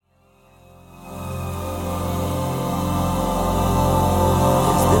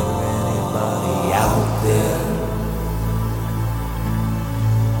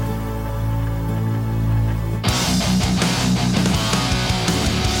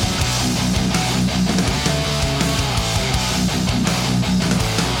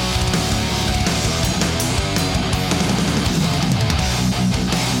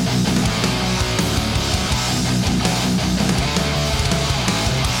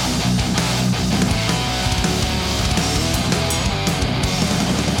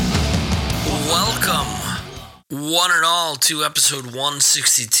one and all, to episode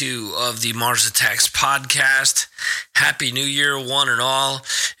 162 of the Mars Attacks podcast. Happy New Year, one and all.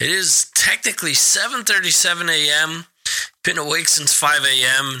 It is technically 7:37 a.m. Been awake since 5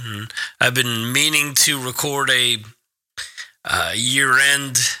 a.m. and I've been meaning to record a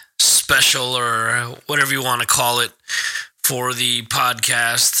year-end special, or whatever you want to call it, for the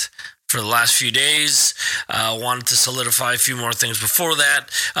podcast for the last few days. Wanted to solidify a few more things before that.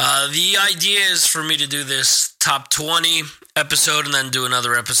 The idea is for me to do this top 20 episode and then do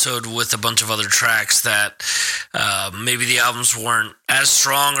another episode with a bunch of other tracks that maybe the albums weren't as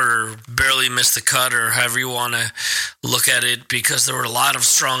strong or barely missed the cut, or however you want to look at it, because there were a lot of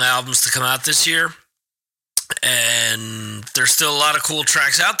strong albums to come out this year. And there's still a lot of cool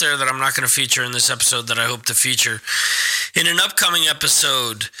tracks out there that I'm not going to feature in this episode that I hope to feature in an upcoming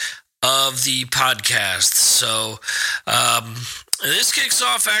episode of the podcast. So this kicks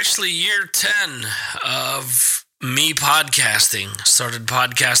off actually year 10 of me podcasting. Started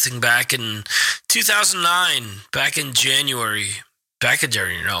podcasting back in 2009, back in January.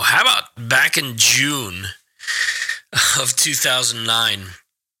 How about back in June of 2009?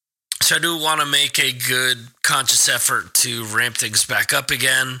 So I do want to make a good conscious effort to ramp things back up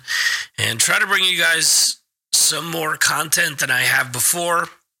again and try to bring you guys some more content than I have before,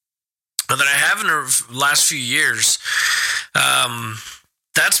 or that I have in the last few years.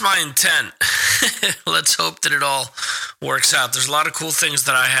 That's my intent. Let's hope that it all works out. There's a lot of cool things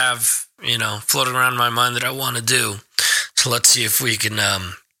that I have, floating around in my mind that I want to do. So let's see if we can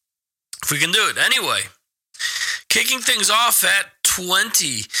do it. Anyway, kicking things off at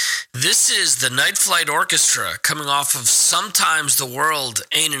 20, this is the Night Flight Orchestra coming off of Sometimes the World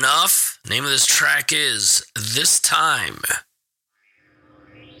Ain't Enough. The name of this track is This Time.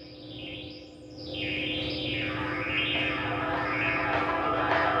 Hey!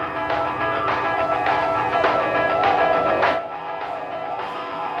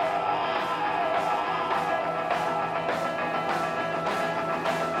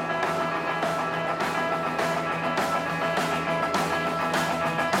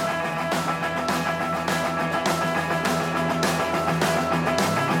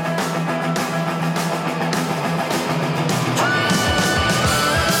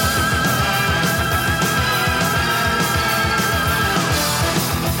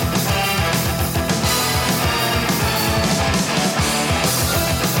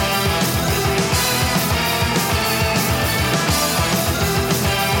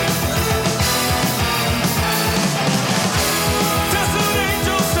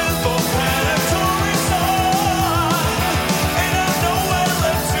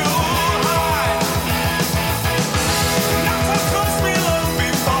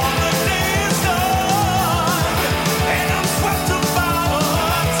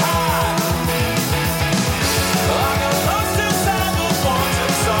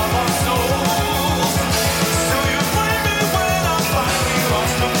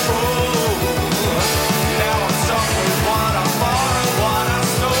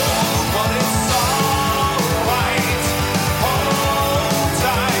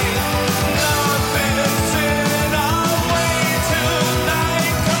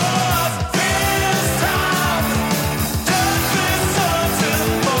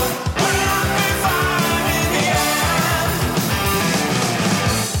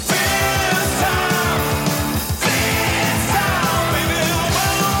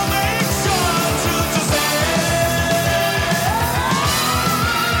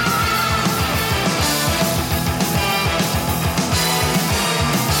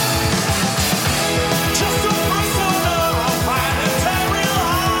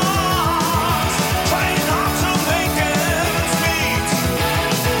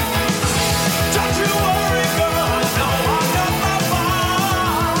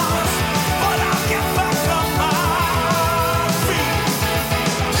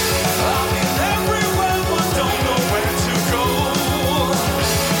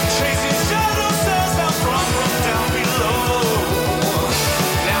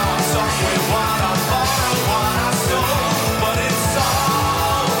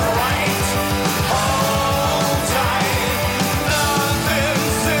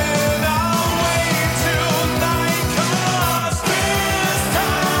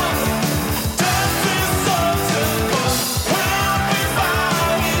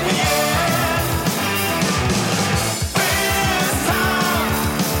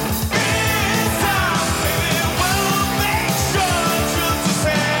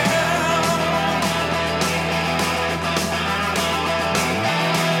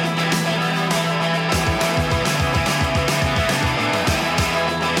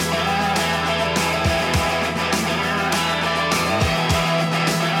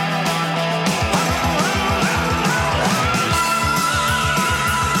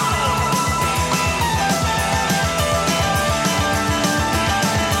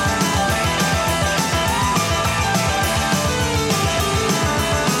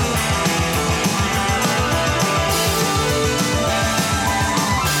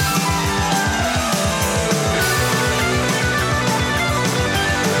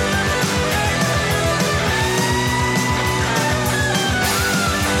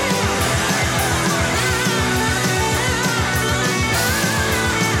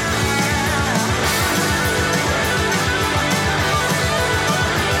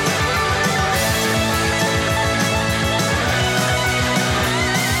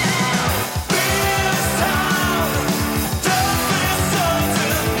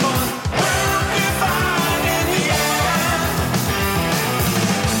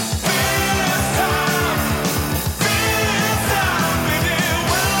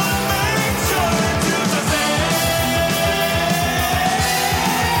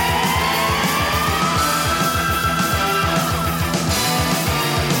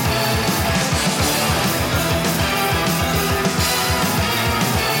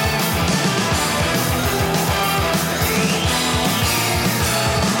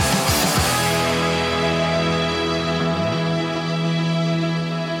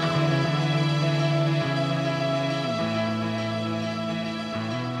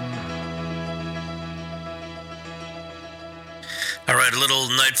 right, a little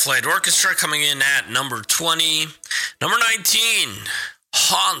Night Flight Orchestra coming in at number 20. Number 19,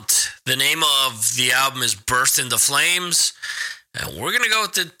 Haunt. The name of the album is Burst into Flames. And we're going to go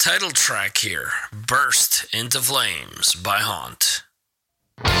with the title track here, Burst into Flames by Haunt.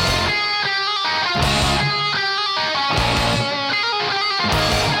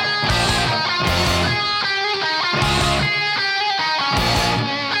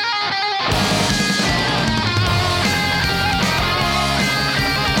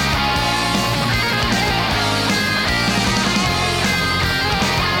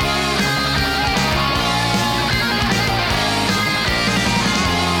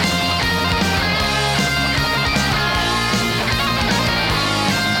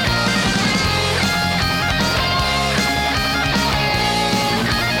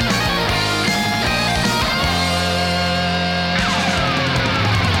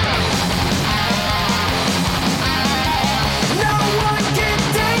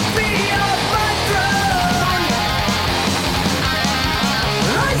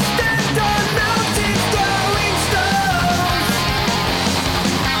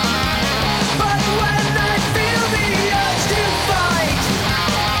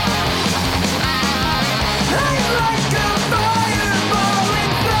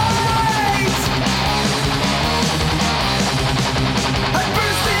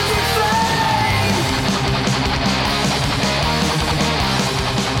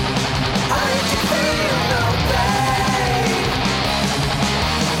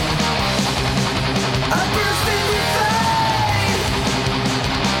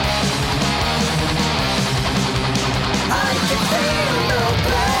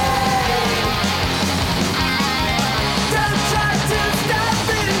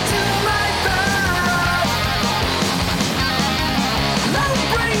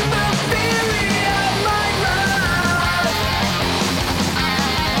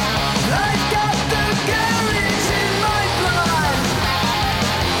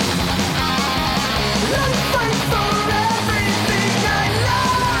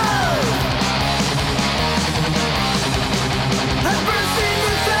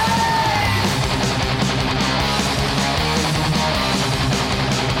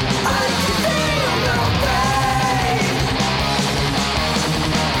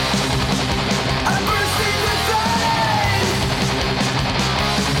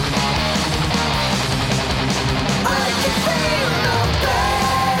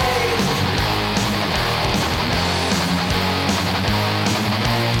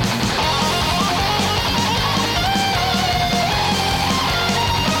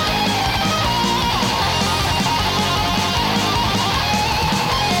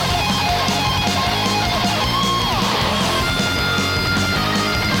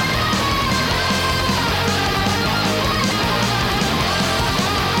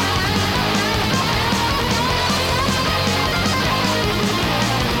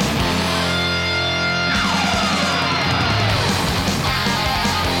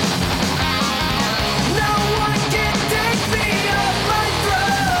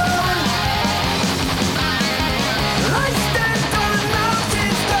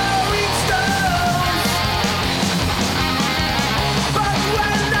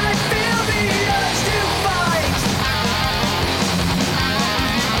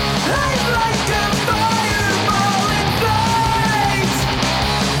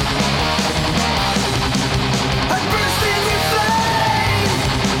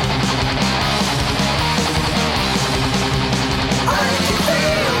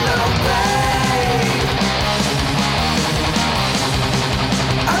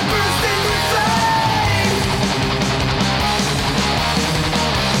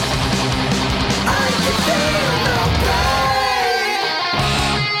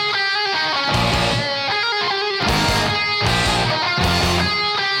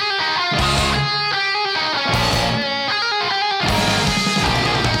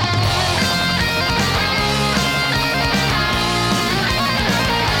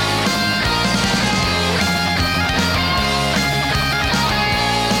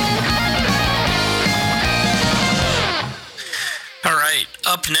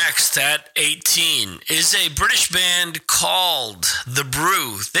 Up next at 18 is a British band called The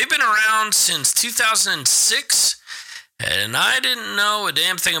Brew. They've been around since 2006, and I didn't know a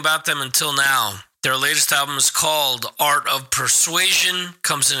damn thing about them until now. Their latest album is called Art of Persuasion,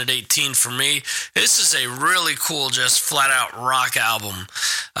 comes in at 18 for me. This is a really cool, just flat-out rock album.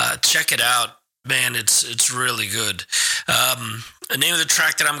 Check it out. Man, it's really good. The name of the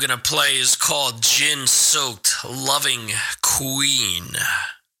track that I'm going to play is called Gin Soaked Loving Queen.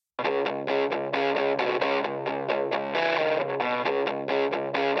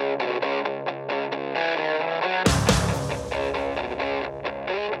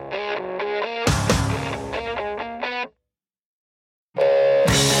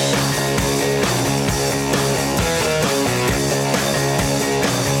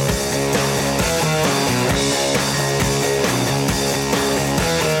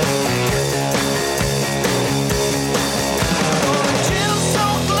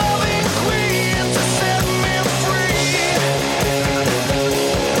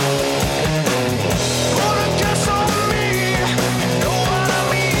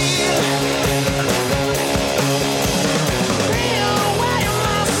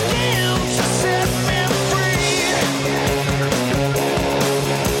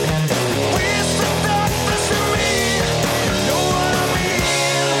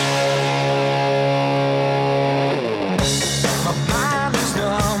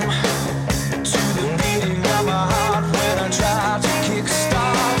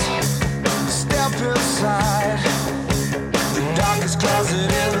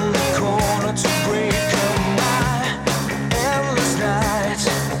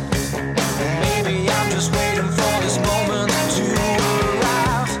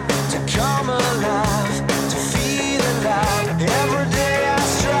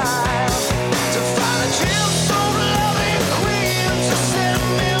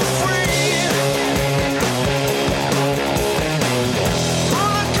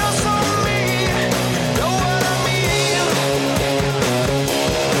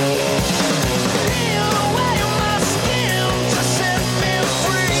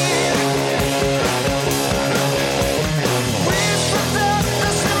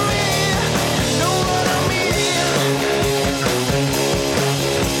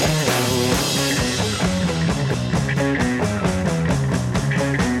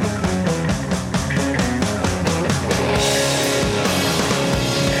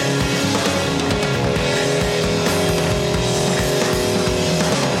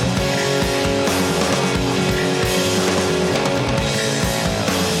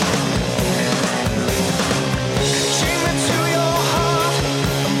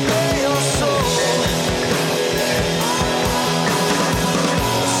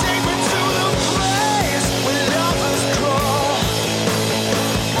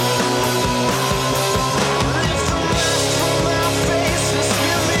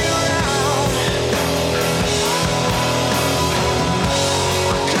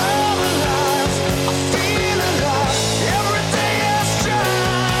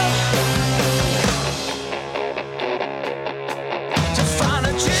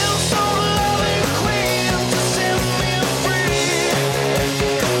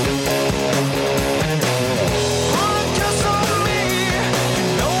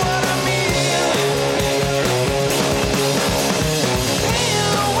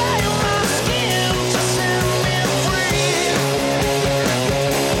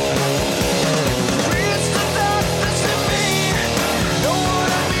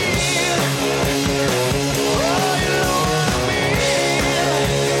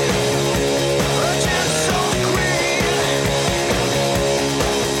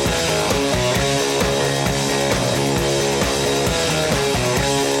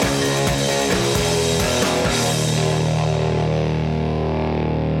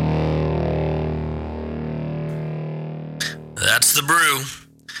 That's The Brew.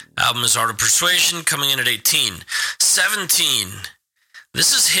 Album is Art of Persuasion, coming in at 18. 17.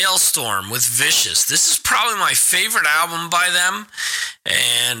 This is Halestorm with Vicious. This is probably my favorite album by them,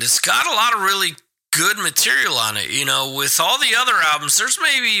 and it's got a lot of really good material on it. You know, with all the other albums, there's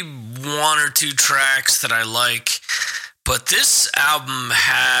maybe one or two tracks that I like, but this album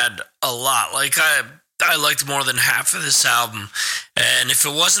had a lot. Like, I liked more than half of this album, and if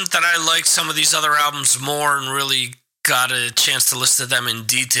it wasn't that I liked some of these other albums more and really got a chance to listen to them in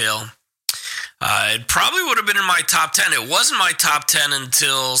detail, it probably would have been in my top 10. It wasn't my top 10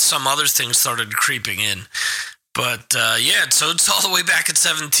 until some other things started creeping in. But yeah, so it's all the way back at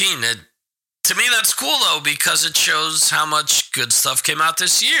 17. To me, that's cool, though, because it shows how much good stuff came out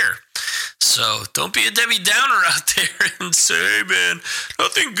this year. So don't be a Debbie Downer out there and say, hey, man,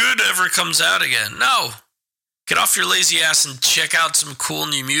 nothing good ever comes out again. No. Get off your lazy ass and check out some cool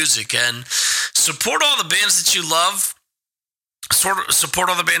new music and support all the bands that you love. Support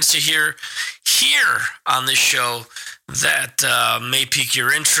all the bands you hear here on this show that may pique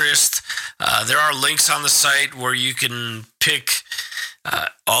your interest. There are links on the site where you can pick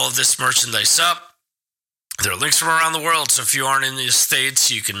all of this merchandise up. There are links from around the world, so if you aren't in the States,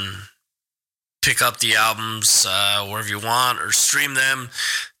 you can pick up the albums wherever you want or stream them.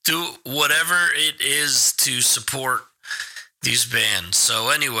 Do whatever it is to support these bands. So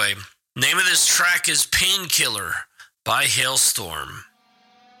anyway, name of this track is Painkiller by Halestorm.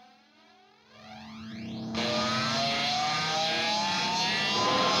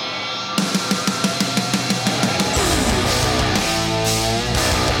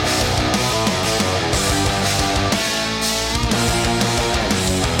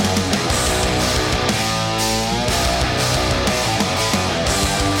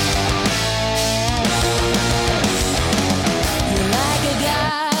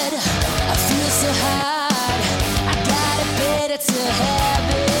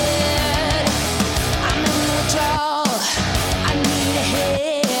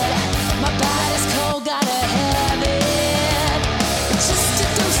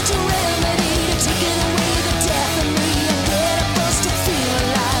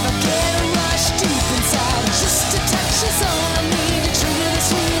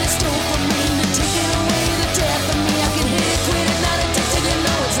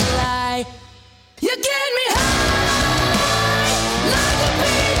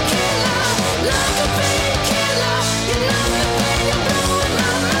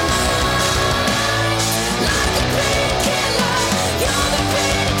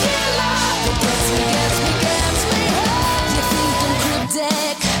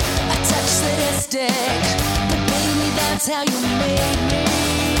 That's how you made me.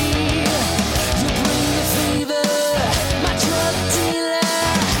 You bring the fever, my drug dealer.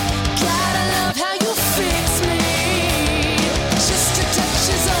 Gotta love how you fix me. Just a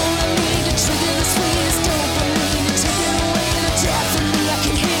touch is all I need to trigger the sweetest dopamine, to take it away the depth of me. I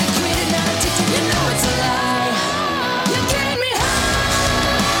can hit it, quit it, not addicted. You know it's a lie. You get me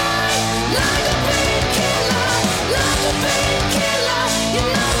high, like a painkiller, like a painkiller. You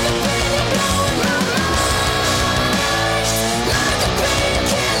know the pain, you're blowing my mind.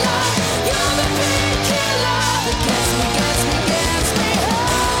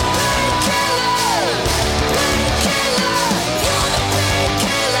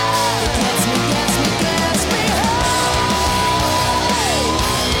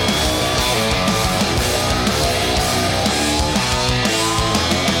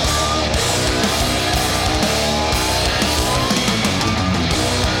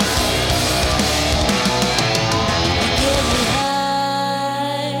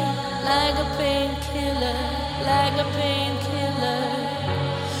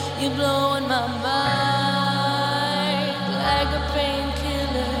 You're blowing my mind like a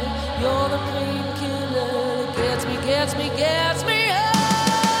painkiller. You're the painkiller that gets me, gets me, gets me high.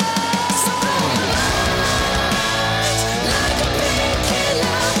 So blow my mind like a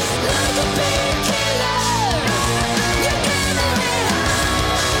painkiller, like a painkiller. You get me high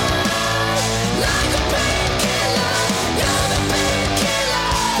like a painkiller. You're the painkiller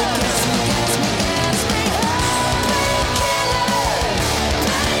that gets me, gets me, gets me high.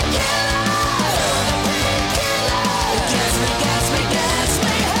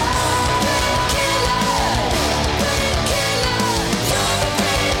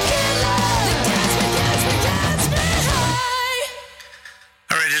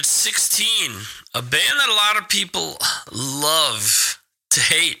 A band that a lot of people love to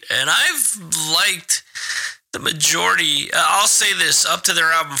hate, and I've liked the majority. I'll say this, up to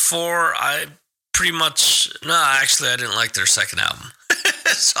their album 4, I pretty much, no, actually I didn't like their second album.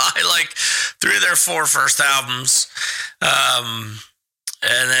 So I like 3 of their 4 first albums. And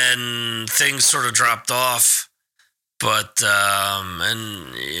then things sort of dropped off. But,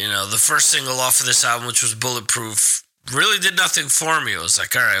 and, you know, the first single off of this album, which was Bulletproof, really did nothing for me. It was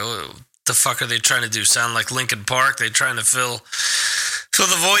like, all right, what the fuck are they trying to do? Sound like Linkin Park? They trying to fill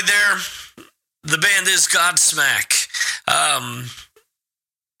the void there? The band is Godsmack.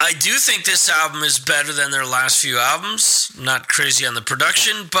 I do think this album is better than their last few albums. Not crazy on the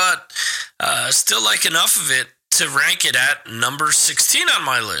production, but still like enough of it to rank it at number 16 on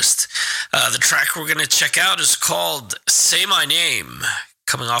my list. The track we're going to check out is called Say My Name,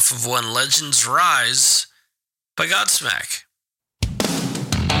 coming off of When Legends Rise by Godsmack.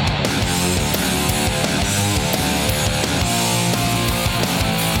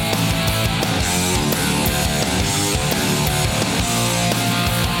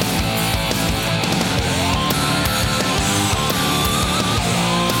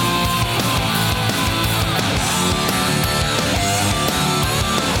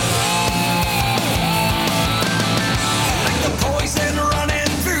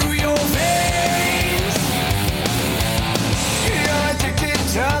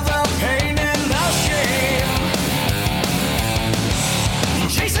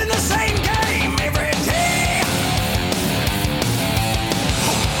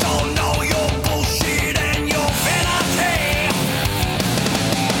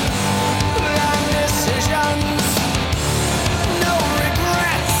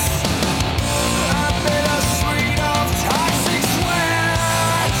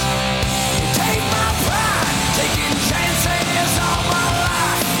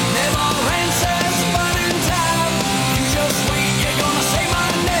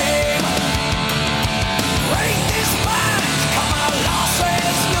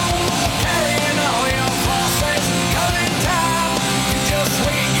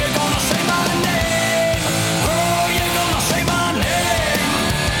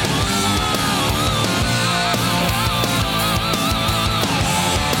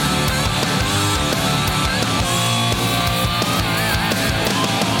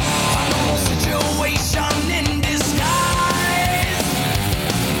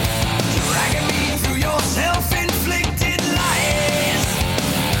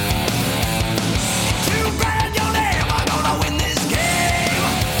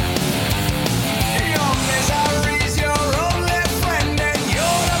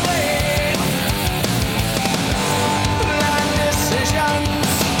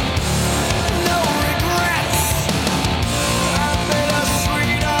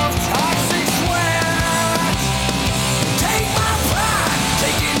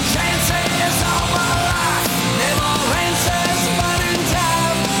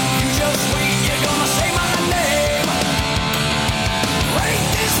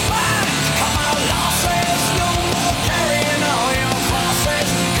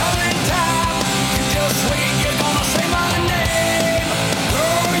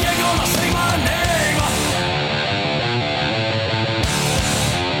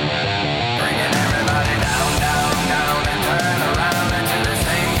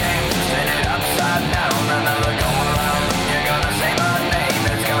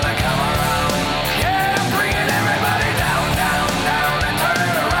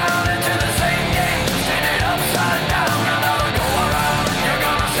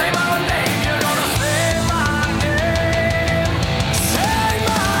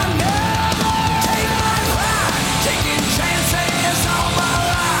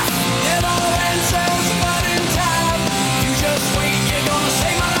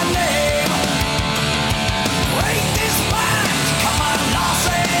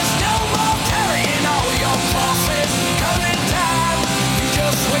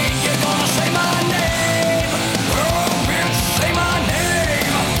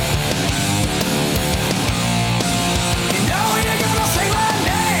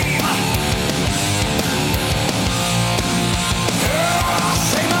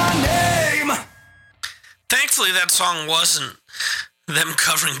 That song wasn't them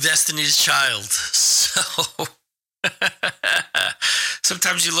covering Destiny's Child. So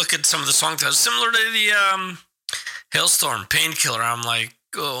sometimes you look at some of the songs that are similar to the Hailstorm, Painkiller. I'm like,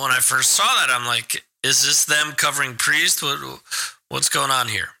 when I first saw that, I'm like, is this them covering Priest? What's going on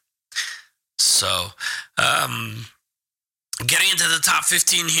here? So getting into the top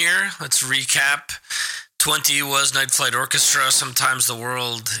 15 here, let's recap. 20 was Night Flight Orchestra, Sometimes the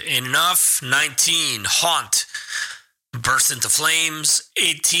World Ain't Enough. 19, Haunt, Burst Into Flames.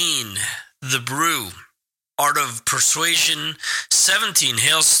 18, The Brew, Art of Persuasion. 17,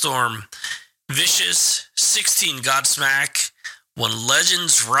 Hailstorm, Vicious. 16, Godsmack, When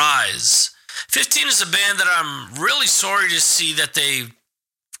Legends Rise. 15 is a band that I'm really sorry to see that they've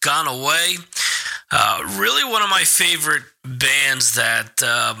gone away. Really one of my favorite bands that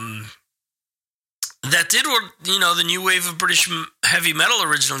did what, the new wave of British heavy metal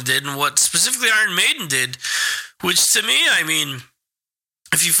originally did, and what specifically Iron Maiden did, which to me, I mean,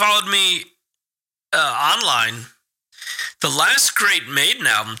 if you followed me online, the last great Maiden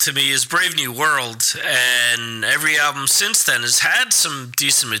album to me is Brave New World, and every album since then has had some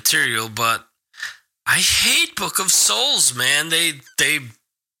decent material, but I hate Book of Souls, man. They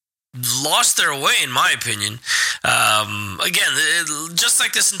lost their way, in my opinion. Again, just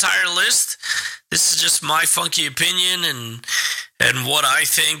like this entire list, this is just my funky opinion and what I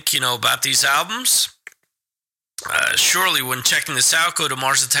think, about these albums. Surely, when checking this out, go to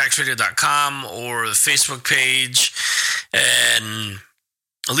MarsAttacksRadio.com or the Facebook page and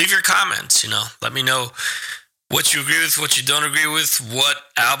leave your comments. Let me know what you agree with, what you don't agree with, what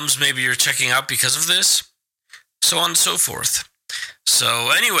albums maybe you're checking out because of this, so on and so forth.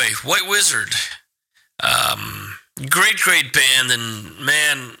 So anyway, White Wizzard, great band, and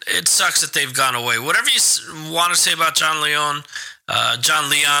man, it sucks that they've gone away. Whatever you want to say about John Leon,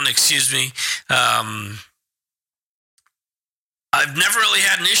 I've never really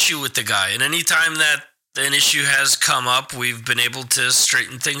had an issue with the guy, and anytime that an issue has come up, we've been able to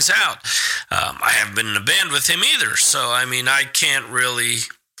straighten things out. I haven't been in a band with him either, so I mean, I can't really,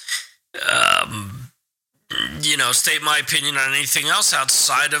 state my opinion on anything else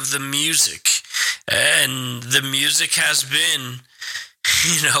outside of the music. And the music has been,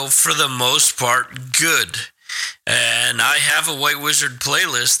 for the most part, good. And I have a White Wizzard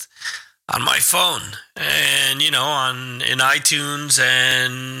playlist on my phone, and in iTunes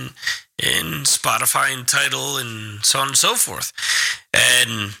and in Spotify and Tidal and so on and so forth.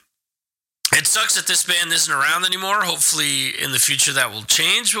 And it sucks that this band isn't around anymore. Hopefully in the future that will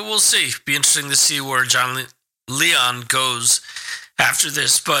change, but we'll see. Be interesting to see where John Leon goes after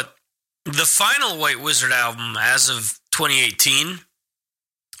this. But the final White Wizzard album as of 2018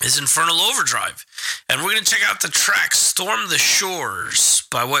 is Infernal Overdrive. And we're going to check out the track Storm the Shores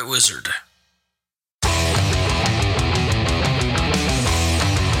by White Wizzard.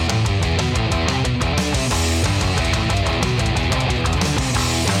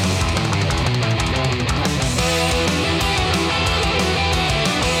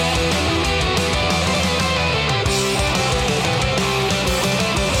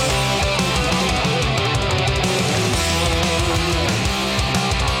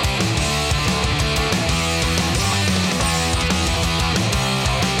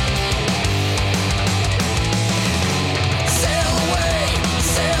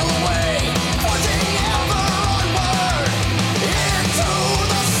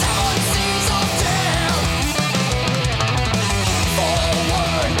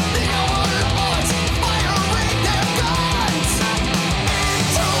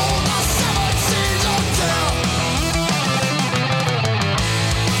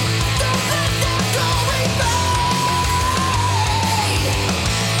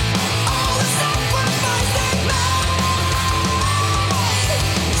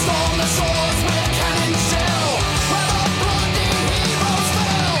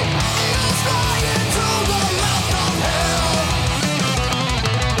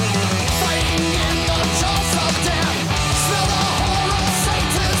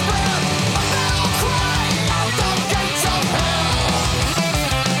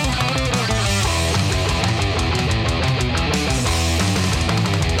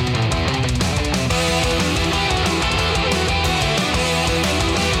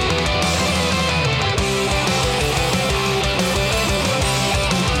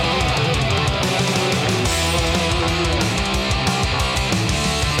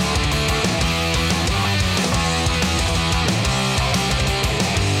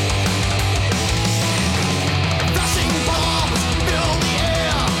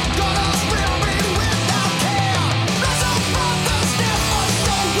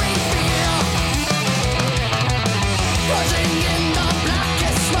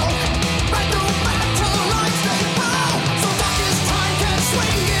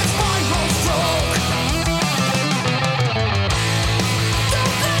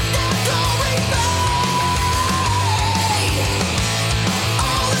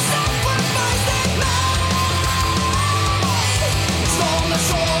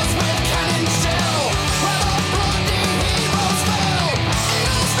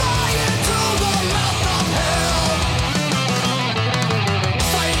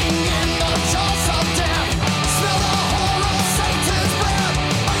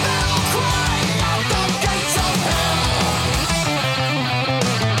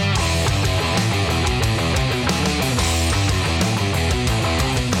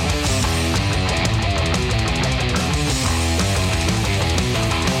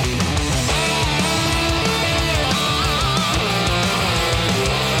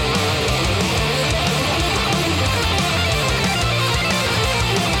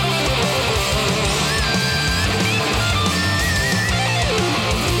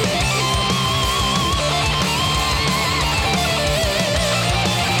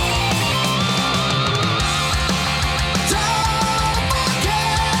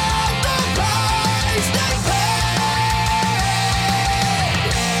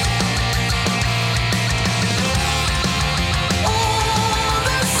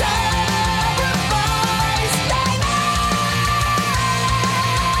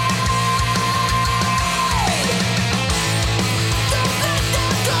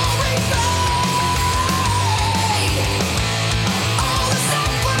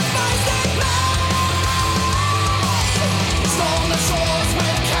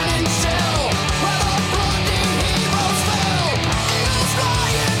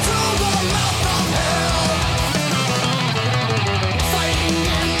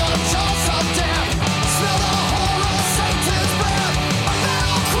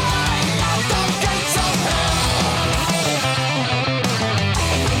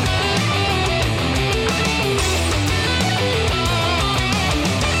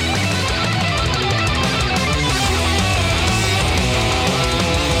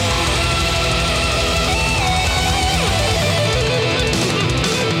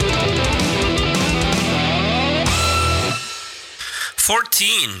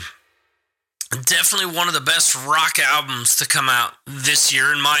 14. Definitely one of the best rock albums to come out this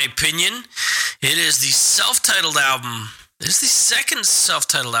year, in my opinion. It is the self-titled album. This is the second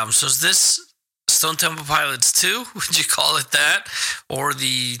self-titled album. So is this Stone Temple Pilots 2? Would you call it that? Or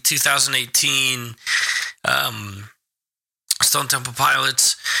the 2018 Stone Temple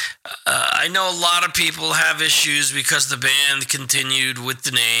Pilots? I know a lot of people have issues because the band continued with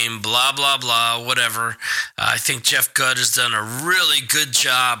the name, blah, blah, blah, whatever. I think Jeff Gutt has done a really good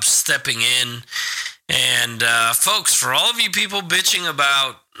job stepping in. And folks, for all of you people bitching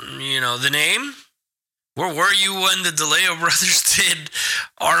about, the name, where were you when the DeLeo brothers did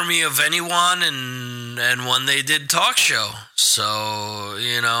Army of Anyone and when they did Talk Show? So,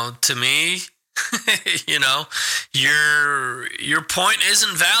 to me, your point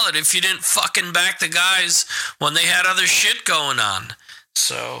isn't valid if you didn't fucking back the guys when they had other shit going on.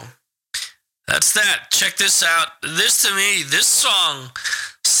 So that's that. Check this out. This song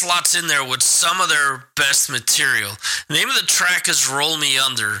slots in there with some of their best material. The name of the track is Roll Me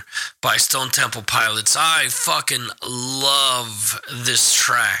Under by Stone Temple Pilots. I fucking love this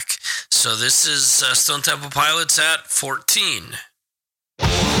track. So this is Stone Temple Pilots at 14.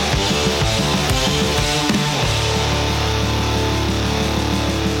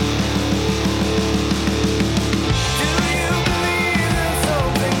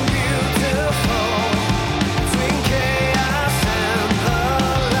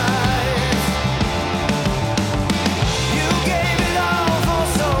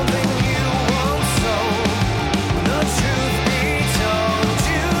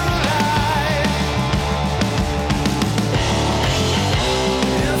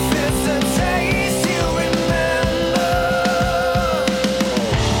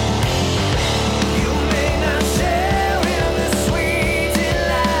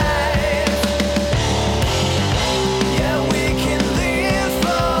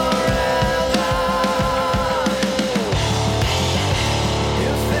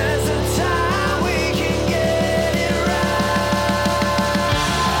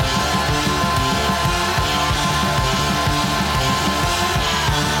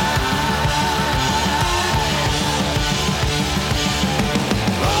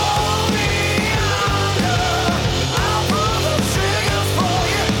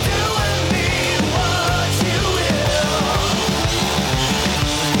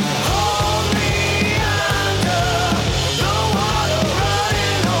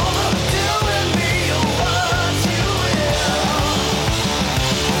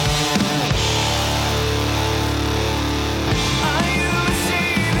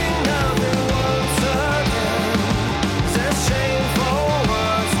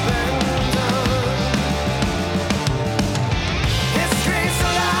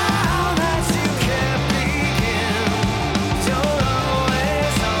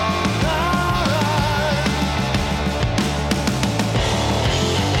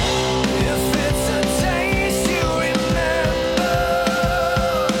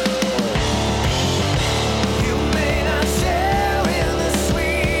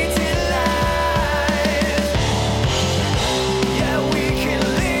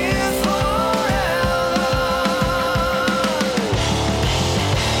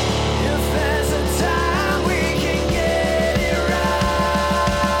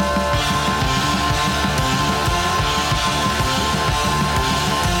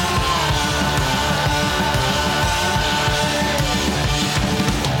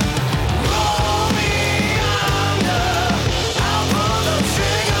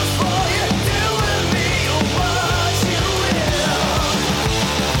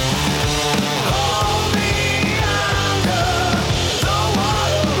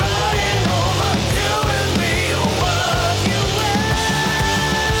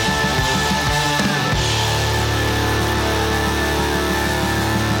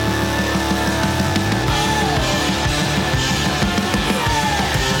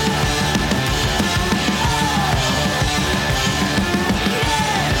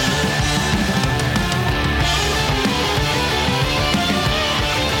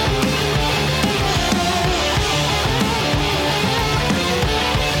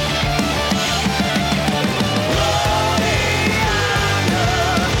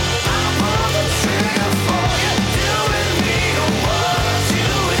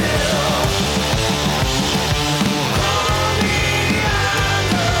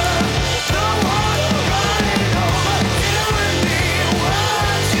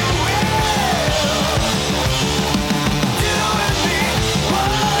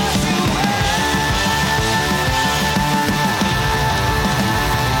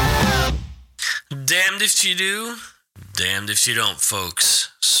 damned if you don't,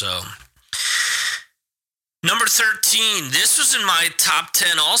 folks. So, number 13. This was in my top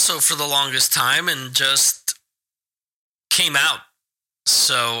 10 also for the longest time and just came out.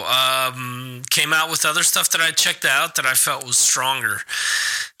 So, came out with other stuff that I checked out that I felt was stronger.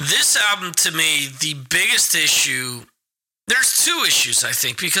 This album, to me, the biggest issue, there's two issues, I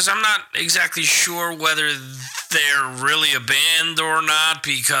think, because I'm not exactly sure whether they're really a band or not,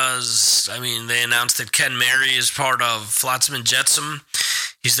 because, I mean, they announced that Ken Mary is part of Flotsam and Jetsam.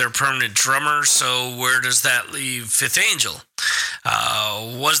 He's their permanent drummer, so where does that leave Fifth Angel?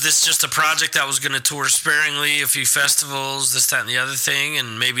 Was this just a project that was going to tour sparingly, a few festivals, this, that, and the other thing,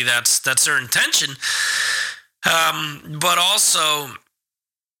 and maybe that's their intention. But also,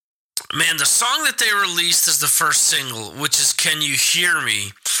 man, the song that they released as the first single, which is Can You Hear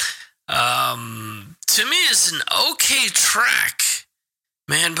Me, to me is an okay track,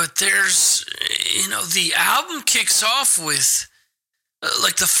 man, but there's, the album kicks off with,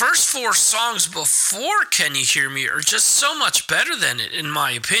 like, the first four songs before Can You Hear Me are just so much better than it, in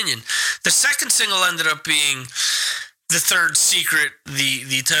my opinion. The second single ended up being The Third Secret,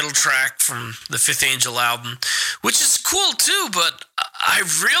 the title track from the Fifth Angel album, which is cool too, but I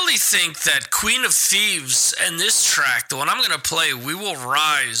really think that Queen of Thieves and this track, the one I'm going to play, We Will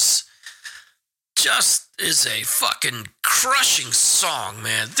Rise, just is a fucking crushing song,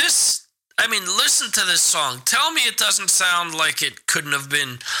 man. Listen to this song. Tell me it doesn't sound like it couldn't have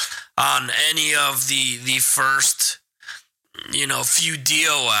been on any of the first, few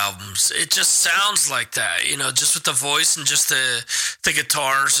Dio albums. It just sounds like that, just with the voice and just the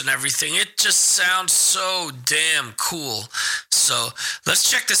guitars and everything. It just sounds so damn cool. So let's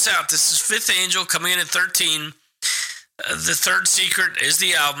check this out. This is Fifth Angel coming in at 13. The Third Secret is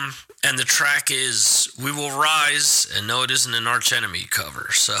the album, and the track is We Will Rise, and no, it isn't an Arch Enemy cover,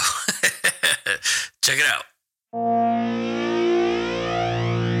 so check it out.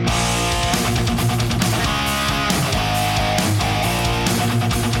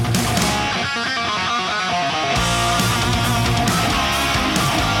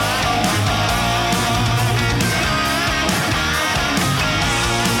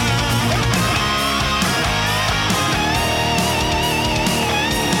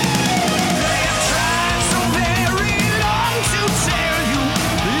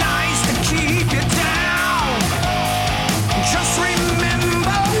 Keep you down.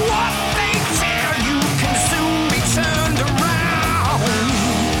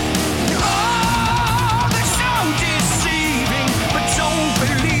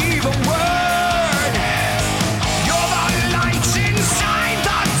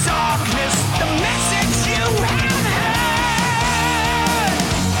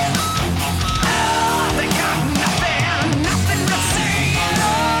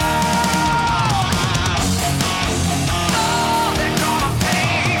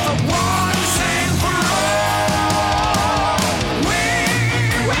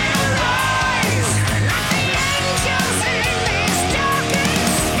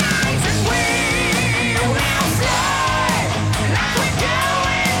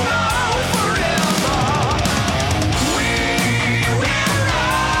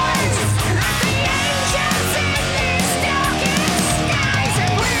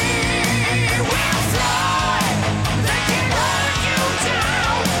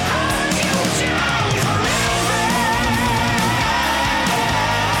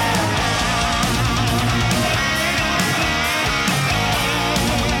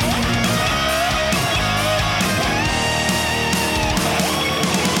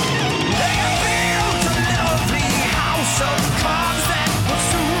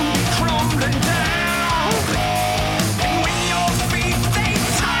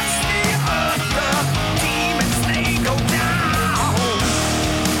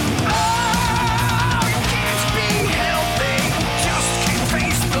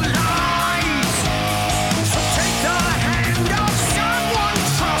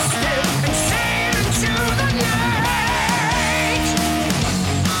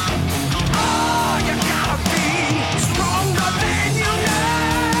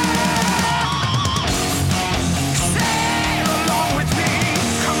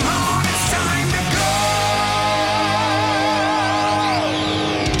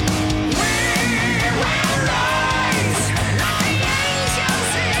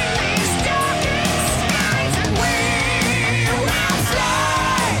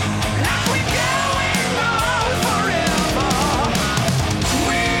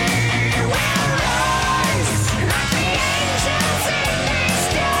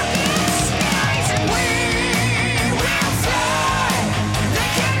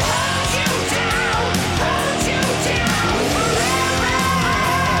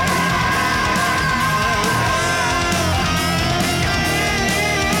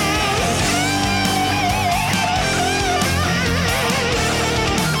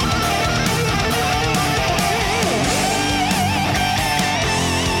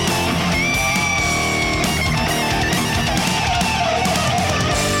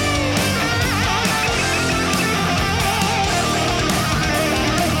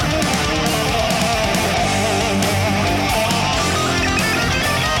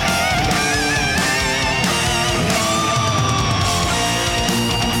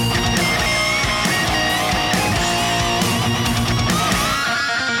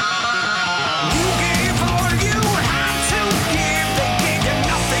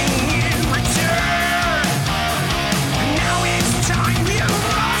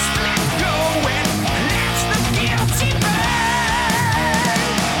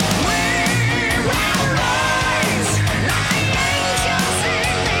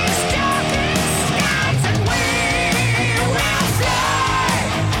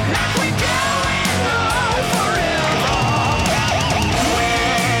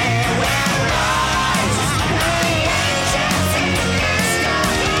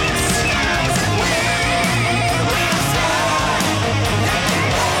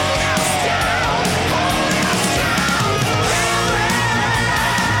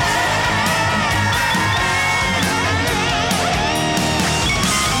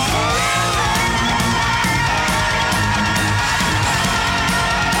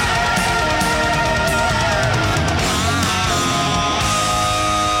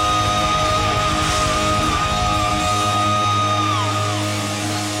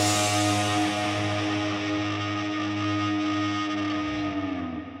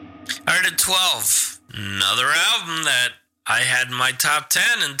 right at 12. Another album that I had in my top 10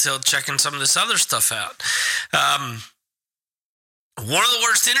 until checking some of this other stuff out. One of the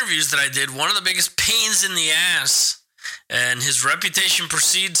worst interviews that I did, one of the biggest pains in the ass, and his reputation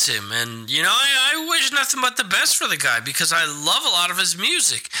precedes him. And, you know, I wish nothing but the best for the guy because I love a lot of his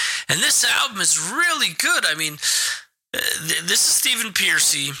music. And this album is really good. I mean, this is Stephen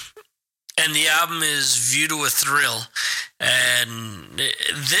Pearcy, and the album is View to a Thrill. And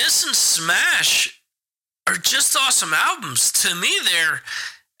this and Smash are just awesome albums. To me, they're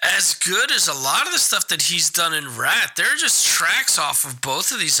as good as a lot of the stuff that he's done in Rat. There are just tracks off of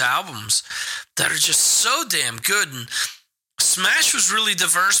both of these albums that are just so damn good. And Smash was really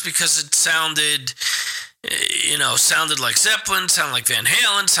diverse because it sounded like Zeppelin, sounded like Van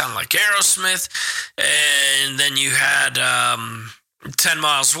Halen, sounded like Aerosmith. And then you had 10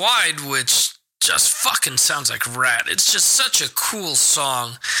 Miles Wide, which just fucking sounds like Rat. It's just such a cool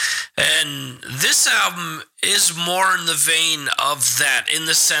song. And this album is more in the vein of that, in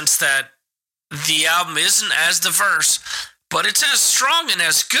the sense that the album isn't as diverse, but it's as strong and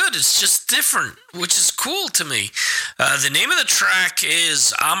as good. It's just different, which is cool to me. The name of the track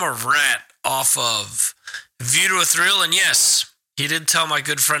is I'm a Rat off of View to a Thrill. And yes, he did tell my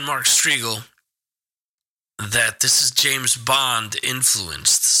good friend Mark Striegel that this is James Bond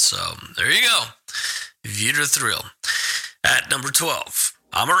influenced. So there you go. View to a Thrill. At number 12,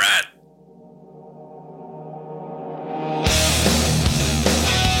 I'm a Rat.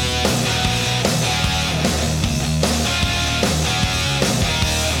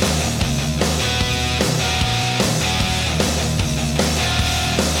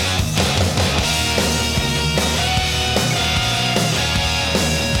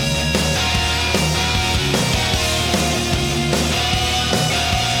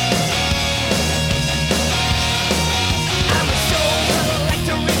 I'm a soul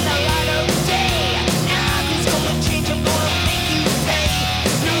collector in the light of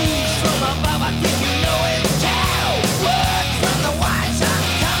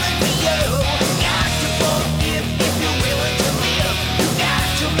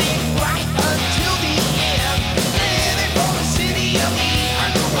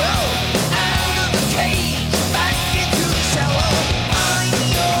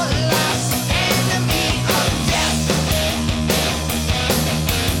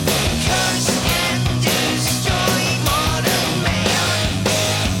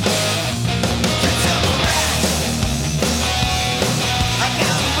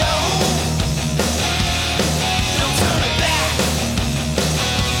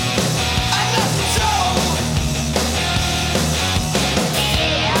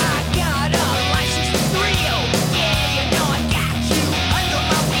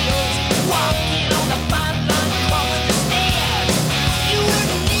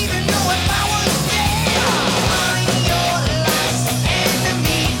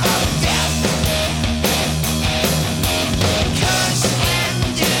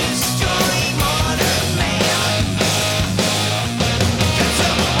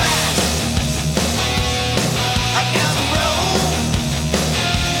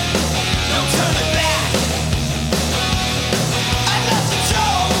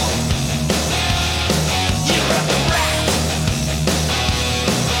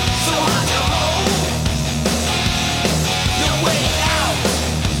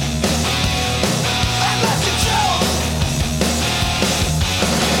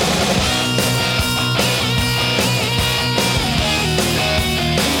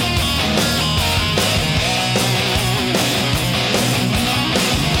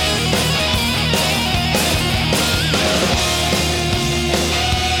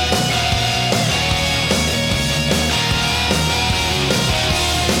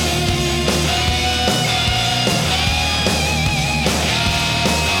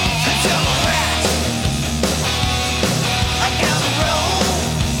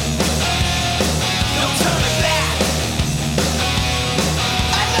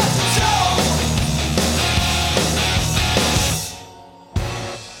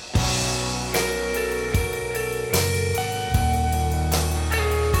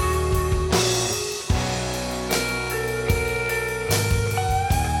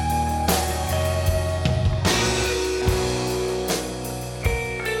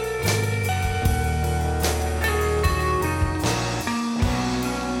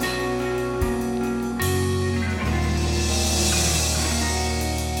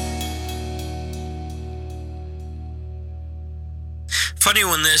funny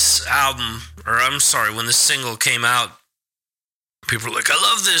when this album, or I'm sorry, when this single came out, people were like, I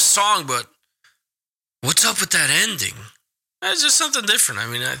love this song, but what's up with that ending? It's just something different. I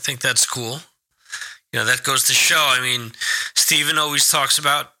mean, I think that's cool. That goes to show. I mean, Steven always talks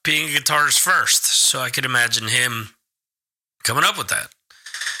about being a guitarist first, so I could imagine him coming up with that.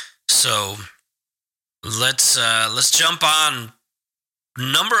 So let's jump on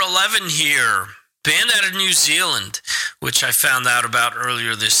number 11 here. Band out of New Zealand, which I found out about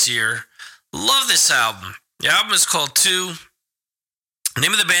earlier this year. Love this album. The album is called 2. The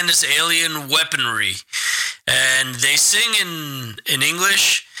name of the band is Alien Weaponry, and they sing in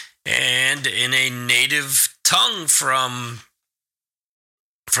English and in a native tongue from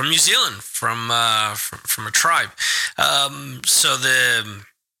New Zealand, from a tribe. So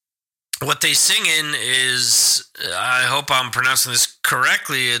what they sing in is, I hope I'm pronouncing this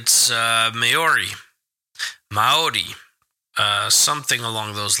correctly, it's Maori, something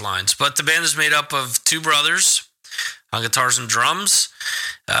along those lines. But the band is made up of 2 brothers on guitars and drums,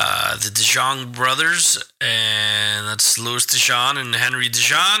 the DeJong brothers, and that's Louis DeJong and Henry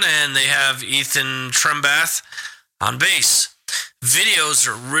DeJong, and they have Ethan Trembath on bass. Videos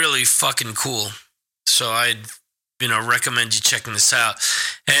are really fucking cool, so I'd recommend you checking this out.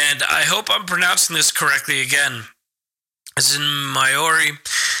 And I hope I'm pronouncing this correctly again. As in Maori,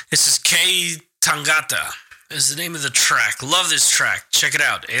 this is K Tangata is the name of the track. Love this track. Check it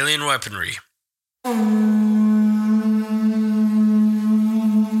out. Alien Weaponry.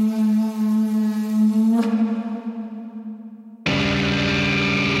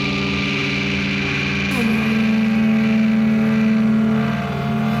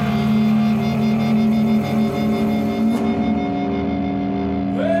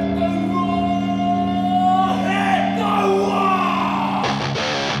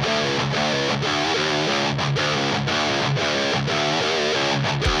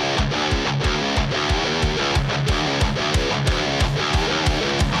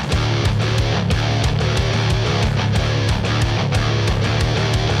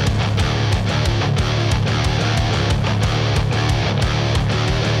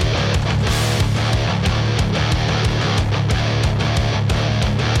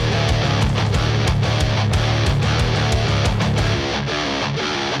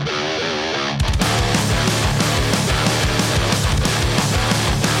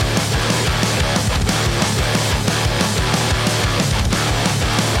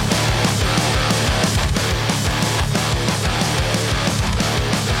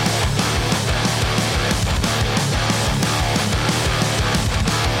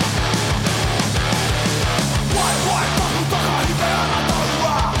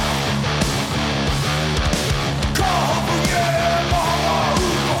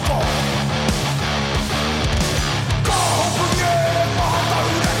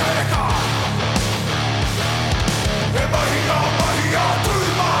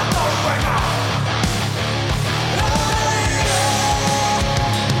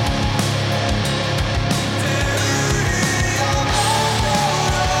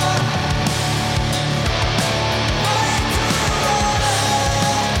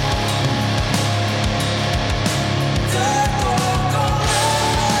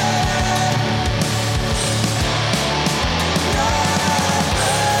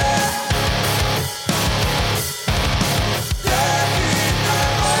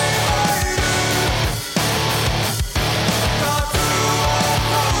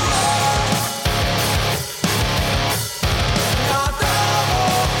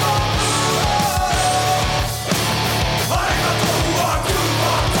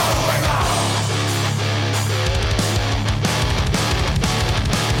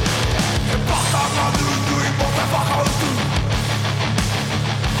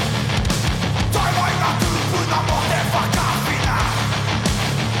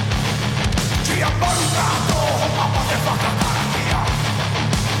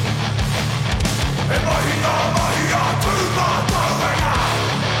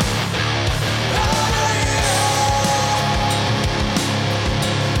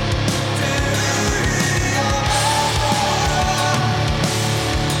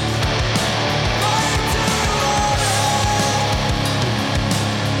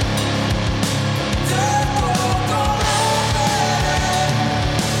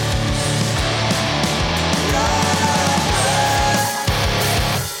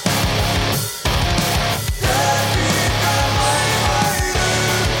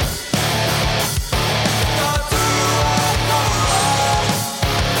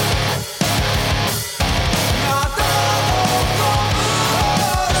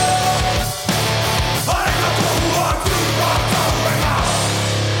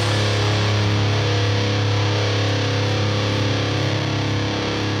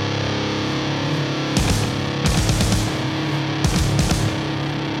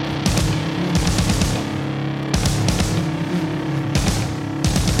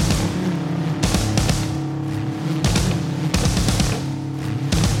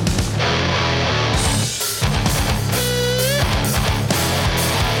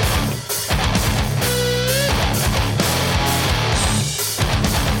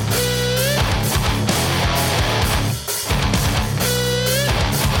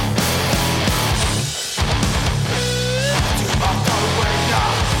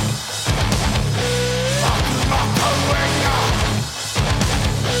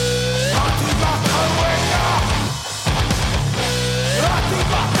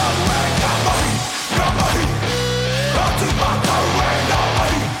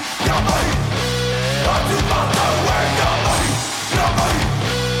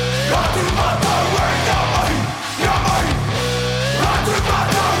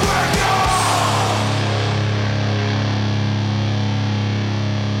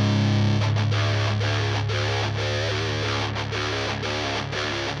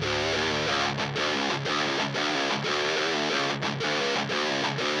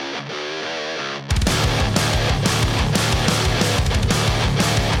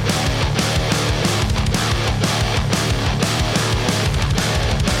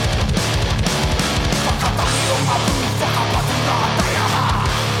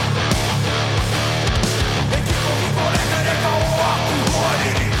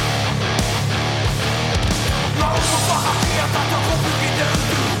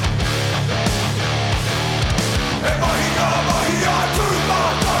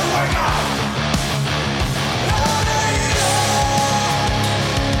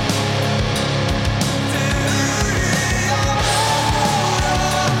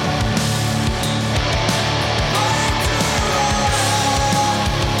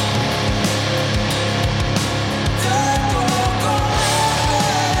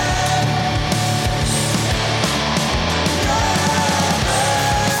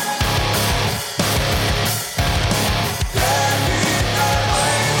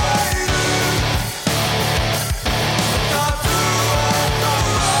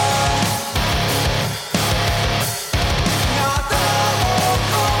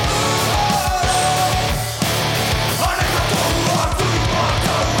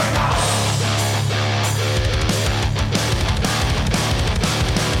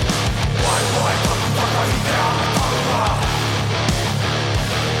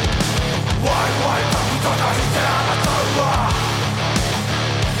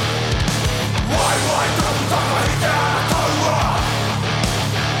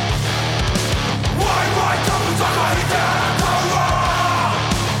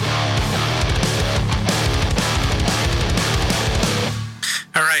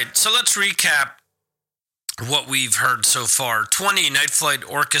 All right, so let's recap what we've heard so far. 20, Night Flight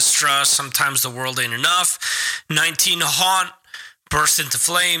Orchestra, Sometimes the World Ain't Enough. 19, Haunt, Burst into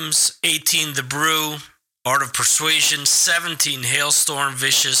Flames. 18, The Brew, Art of Persuasion. 17, Hailstorm,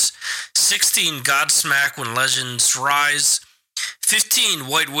 Vicious. 16, Godsmack, When Legends Rise. 15,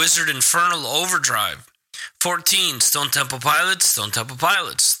 White Wizard, Infernal Overdrive. 14, Stone Temple Pilots, Stone Temple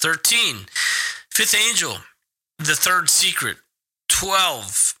Pilots. 13, Fifth Angel, The Third Secret.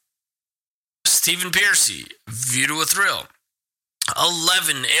 12, Stephen Pearcy, View to a Thrill.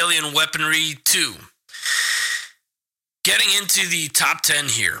 11, Alien Weaponry 2. Getting into the top 10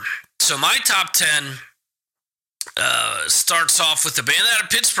 here. So my top 10 starts off with a band out of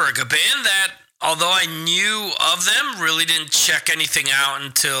Pittsburgh, a band that, although I knew of them, really didn't check anything out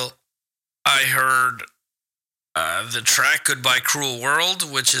until I heard the track Goodbye Cruel World,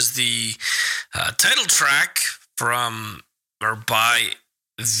 which is the title track from, or by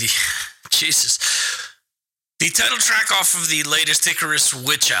the, Jesus, the title track off of the latest Icarus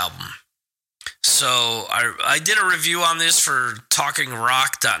Witch album. So I did a review on this for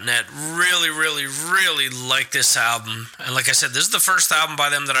TalkingRock.net. Really like this album. And like I said, this is the first album by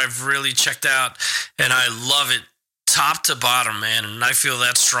them that I've really checked out, and I love it top to bottom, man. And I feel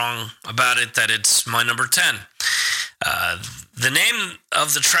that strong about it that it's my number 10. The name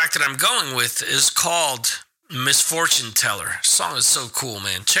of the track that I'm going with is called Misfortune Teller. The song is so cool,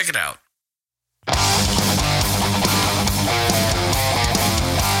 man. Check it out.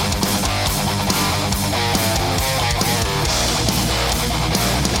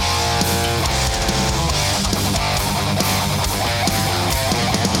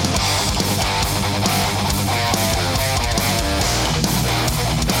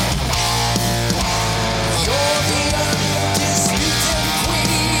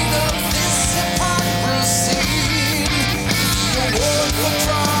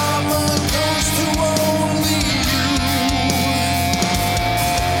 Drama goes to war.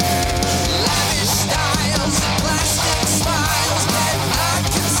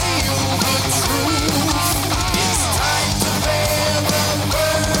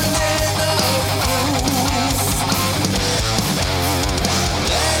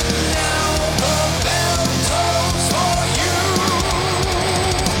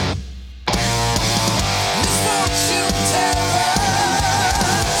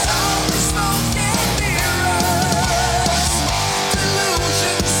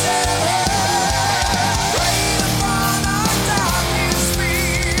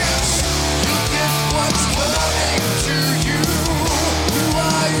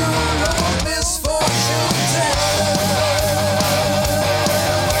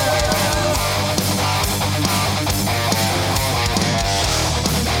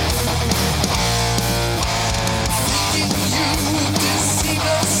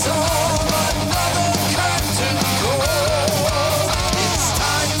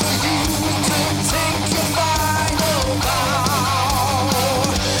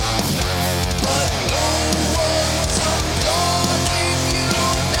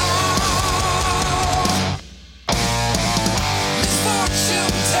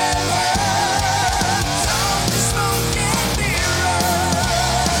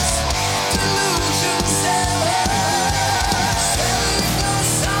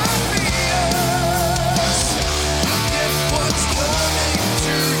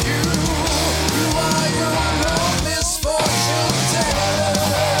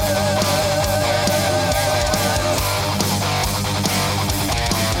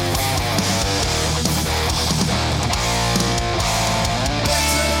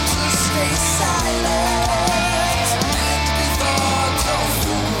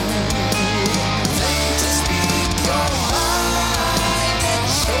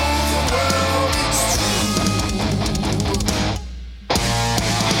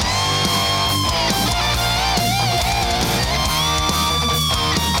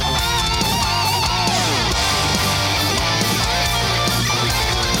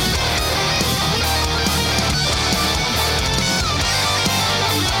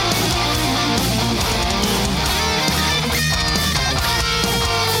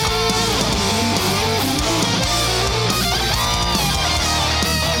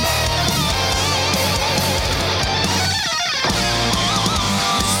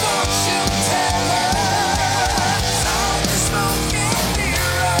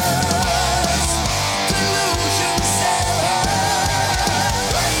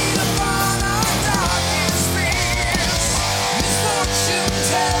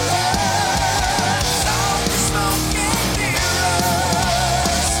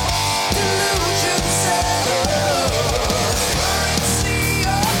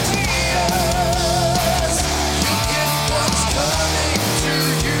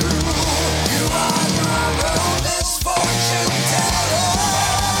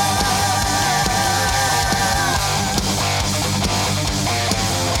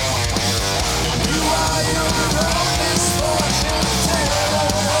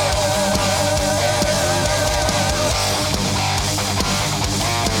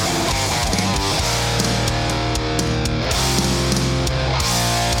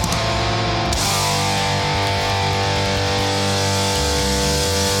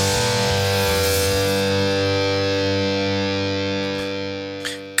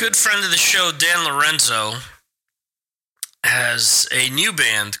 friend of the show, Dan Lorenzo, has a new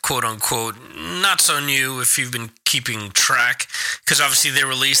band, quote unquote, not so new if you've been keeping track, because obviously they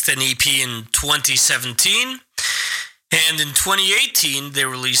released an EP in 2017, and in 2018 they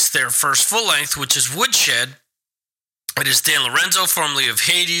released their first full length, which is Woodshed. It is Dan Lorenzo, formerly of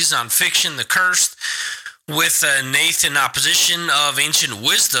Hades, On Fiction, The Cursed, with Nathan Opposition of Ancient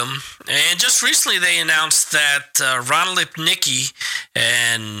Wisdom. And just recently they announced that Ron Lipnicki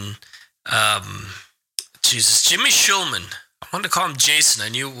and Jimmy Shulman, I wanted to call him Jason, I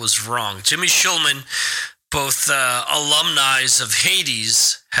knew it was wrong. Jimmy Shulman, both alumni of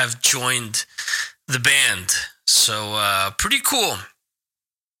Hades, have joined the band. So pretty cool.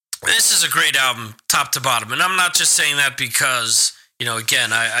 This is a great album, top to bottom. And I'm not just saying that because, you know,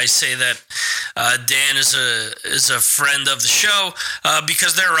 again, I say that Dan is a friend of the show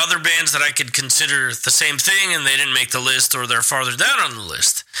because there are other bands that I could consider the same thing and they didn't make the list or they're farther down on the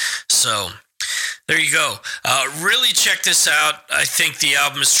list. So there you go. Really check this out. I think the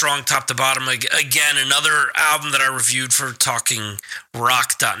album is strong top to bottom. Again, another album that I reviewed for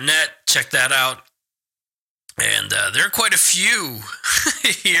talkingrock.net. Check that out. And there are quite a few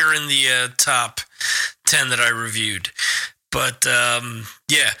here in the top 10 that I reviewed. But,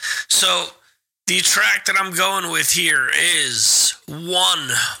 yeah. So the track that I'm going with here is One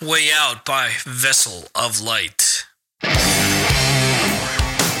Way Out by Vessel of Light.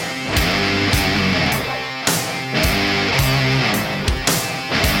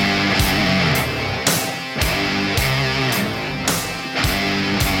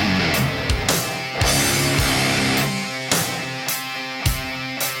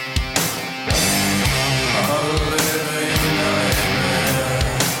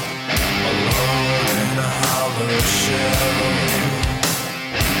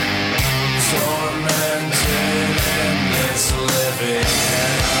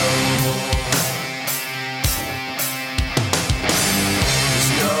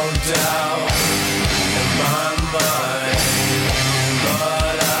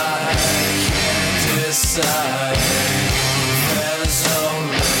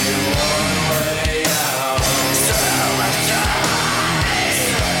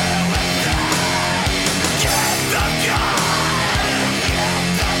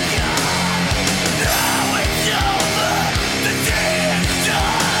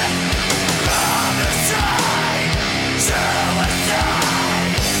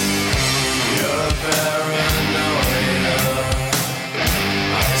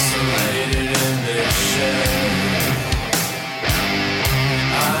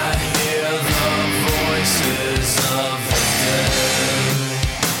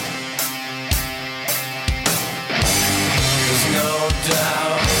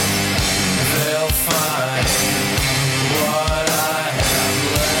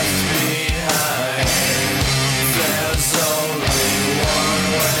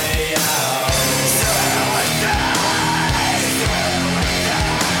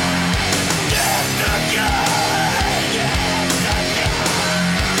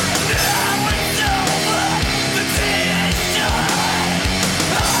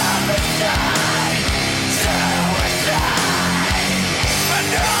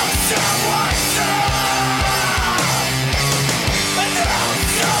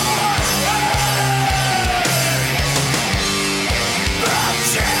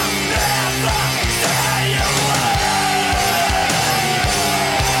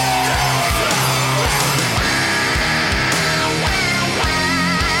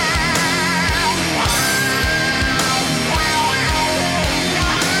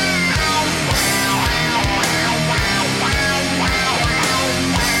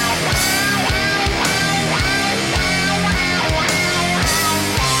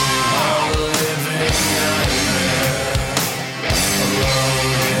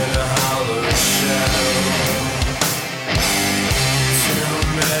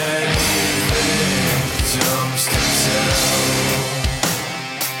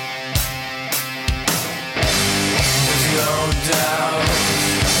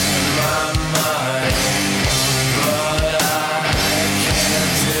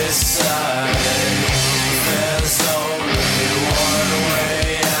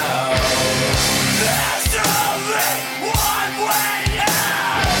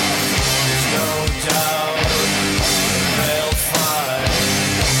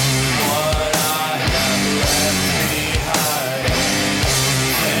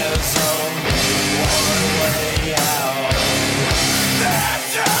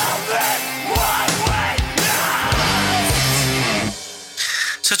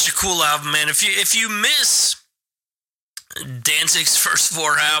 Such a cool album, man. If you miss Danzig's first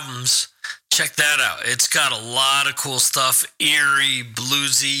 4 albums. Check that out. It's got a lot of cool stuff. Eerie,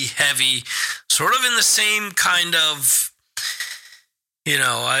 bluesy, heavy. Sort of in the same kind of,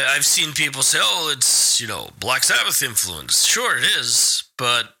 I've seen people say, oh, it's, Black Sabbath influence. Sure, it is.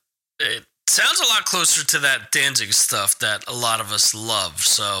 But it sounds a lot closer to that Danzig stuff that a lot of us love.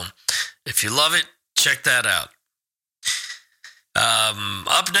 So if you love it, check that out.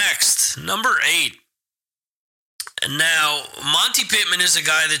 Up next, number 8. Now, Monty Pittman is a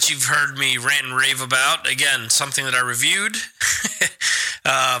guy that you've heard me rant and rave about. Again, something that I reviewed.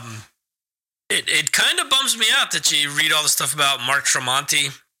 It kind of bums me out that you read all the stuff about Mark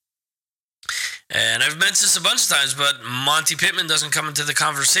Tremonti. And I've mentioned this a bunch of times, but Monty Pittman doesn't come into the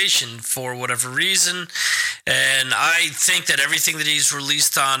conversation for whatever reason. And I think that everything that he's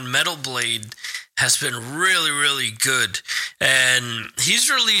released on Metal Blade has been really, really good. And he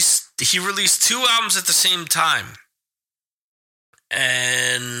released 2 albums at the same time.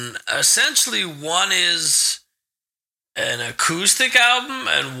 And essentially one is an acoustic album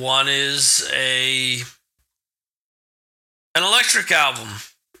and one is an electric album.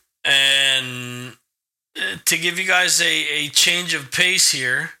 And to give you guys a change of pace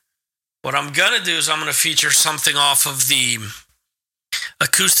here, what I'm going to do is I'm going to feature something off of the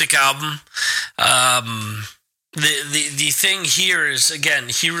acoustic album. The thing here is, again,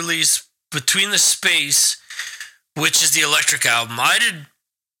 he released Between the Space, which is the electric album.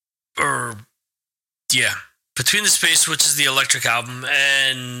 Between the Space, which is the electric album,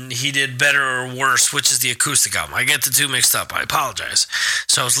 and he did Better or Worse, which is the acoustic album. I get the 2 mixed up. I apologize.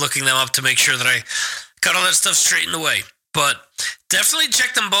 So I was looking them up to make sure that I got all that stuff straightened away. But definitely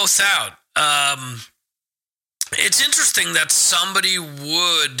check them both out. It's interesting that somebody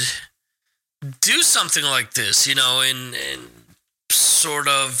would do something like this, and sort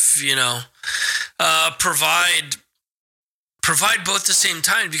of, provide both at the same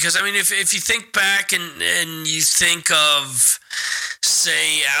time. Because, I mean, if you think back and you think of,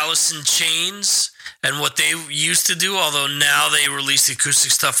 say, Alice in Chains and what they used to do, although now they release the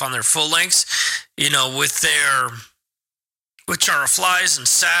acoustic stuff on their full lengths, with their... with Chara Flies and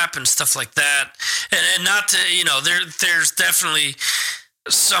Sap and stuff like that. And not to, there's definitely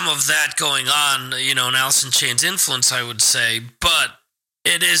some of that going on, an Alice in Chains influence, I would say, but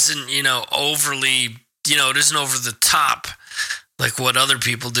it isn't, overly, it isn't over the top like what other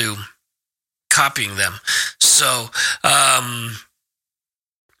people do, copying them. So,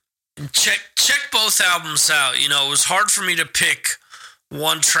 check both albums out. It was hard for me to pick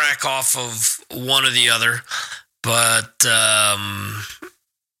one track off of one or the other. But, I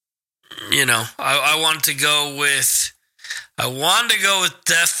wanted to go with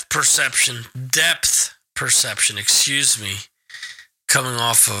Depth Perception, coming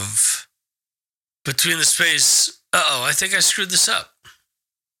off of Between the Space. I think I screwed this up.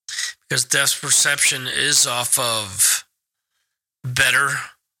 Because Depth Perception is off of Better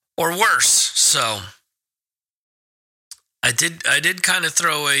or Worse. So I did kind of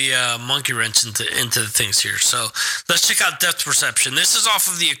throw a monkey wrench into the things here. So let's check out Depth Perception. This is off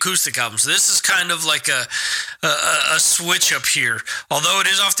of the acoustic album. So this is kind of like a switch up here. Although it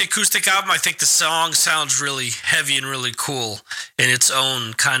is off the acoustic album, I think the song sounds really heavy and really cool in its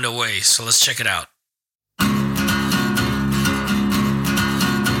own kind of way. So let's check it out.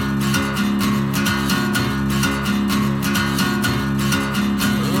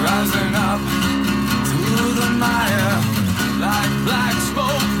 Rising up through the mire, like black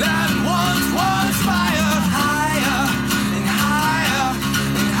smoke that once was fire. Higher and higher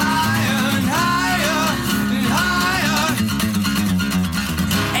and higher and higher and higher.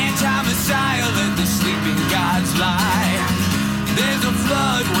 Anti-messiah, let the sleeping gods lie. There's a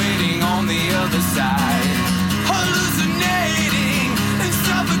flood waiting on the other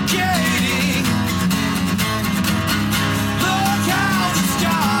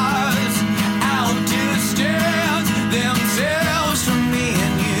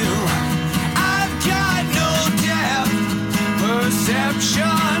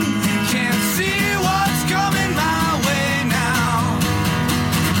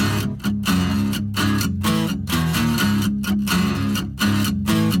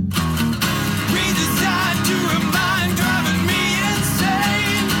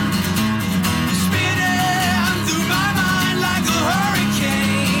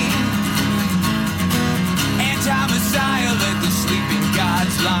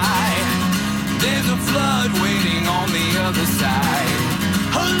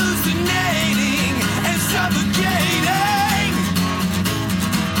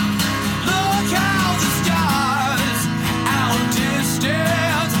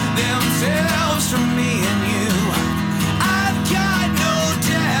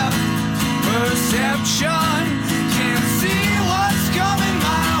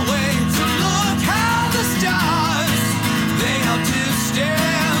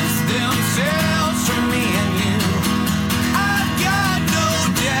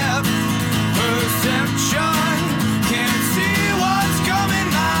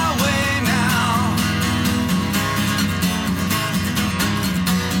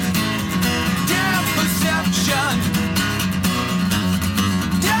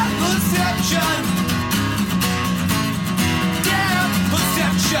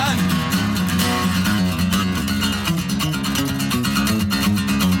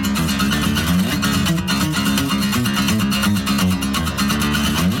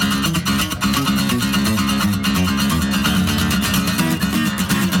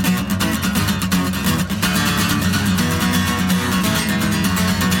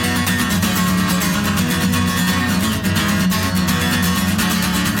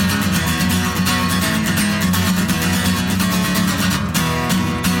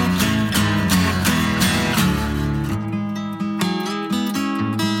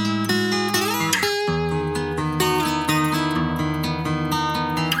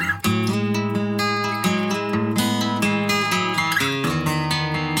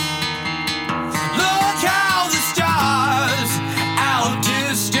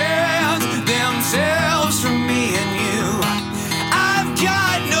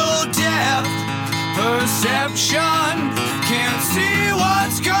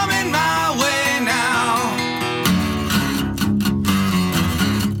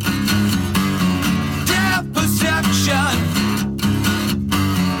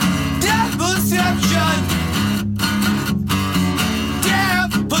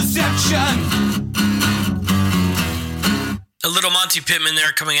attraction. A little Monty Pittman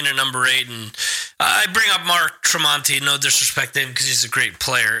there coming in at number 8. And I bring up Mark Tremonti, no disrespect to him because he's a great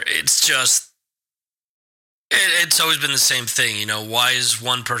player. It's just, it's always been the same thing. You know, why is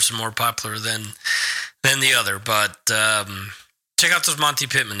one person more popular than the other? But check out those Monty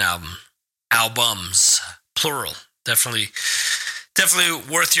Pittman albums, plural. Definitely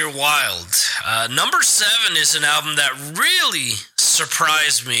worth your while. Number 7 is an album that really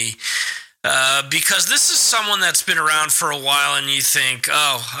surprised me. Because this is someone that's been around for a while and you think,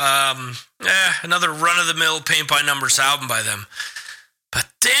 another run-of-the-mill paint-by-numbers album by them. But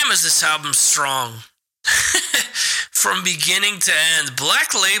damn is this album strong. From beginning to end,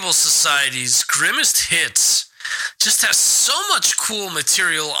 Black Label Society's Grimmest Hits just has so much cool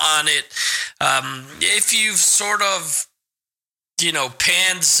material on it. If you've sort of,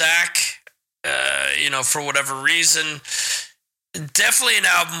 panned Zach, for whatever reason, definitely an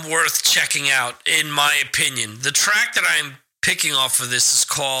album worth checking out, in my opinion. The track that I'm picking off of this is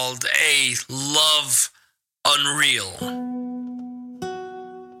called A Love Unreal.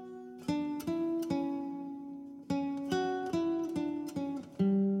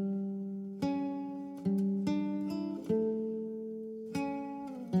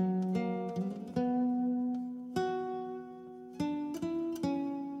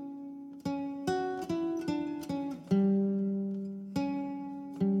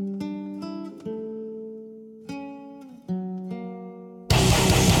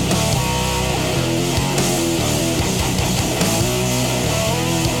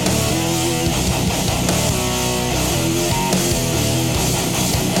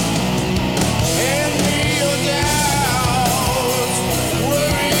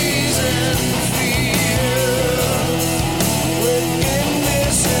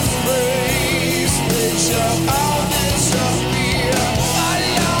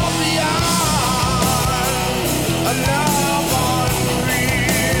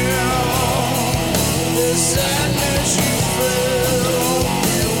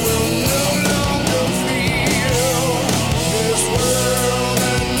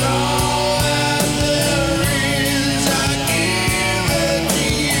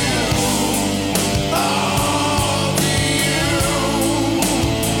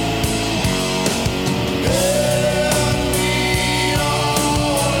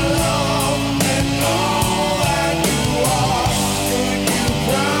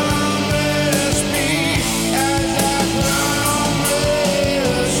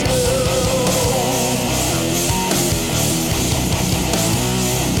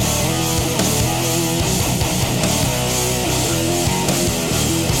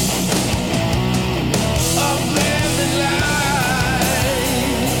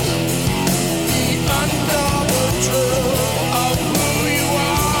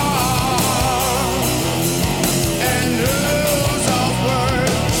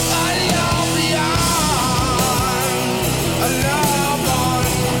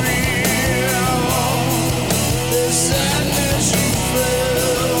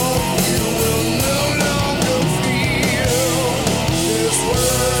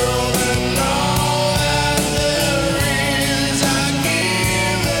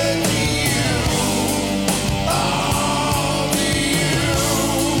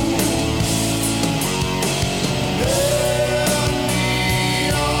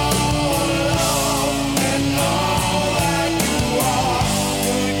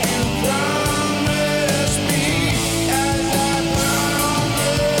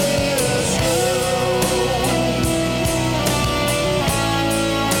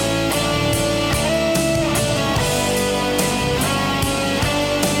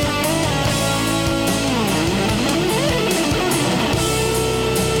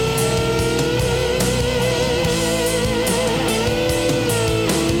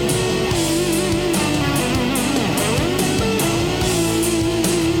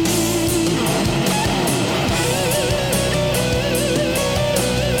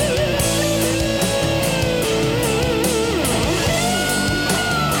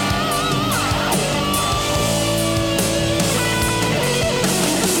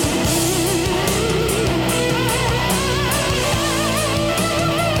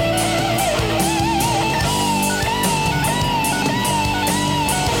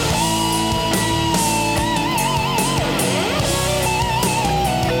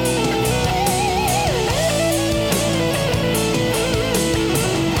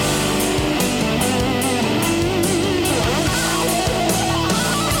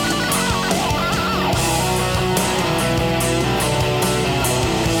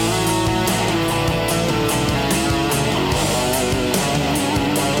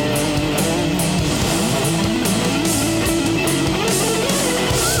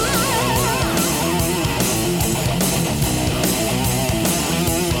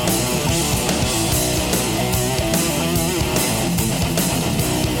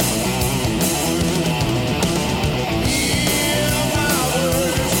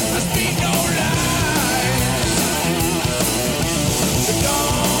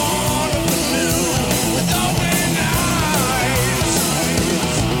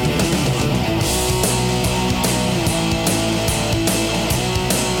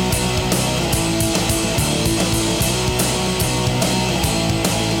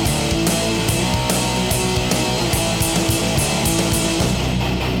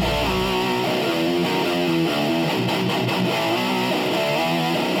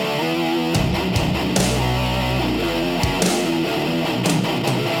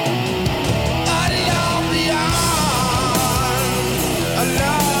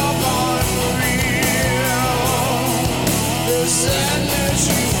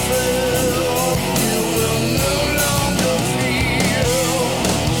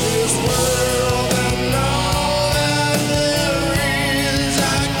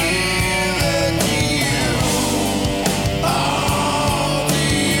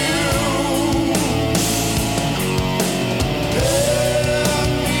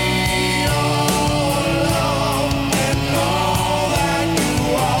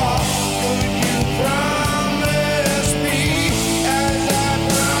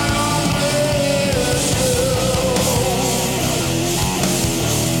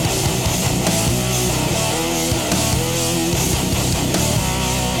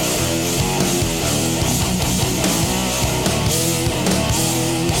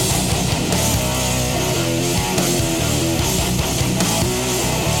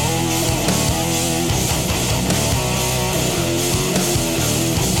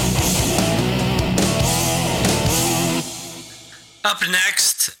 Up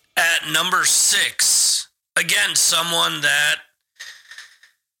next at number 6, again, someone that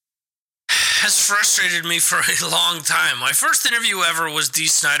has frustrated me for a long time. My first interview ever was Dee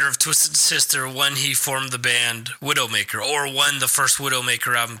Snider of Twisted Sister when he formed the band Widowmaker, or when the first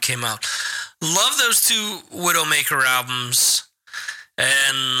Widowmaker album came out. Love those 2 Widowmaker albums,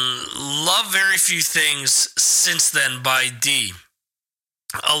 and love very few things since then by Dee.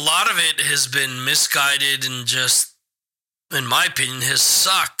 A lot of it has been misguided and just, in my opinion, has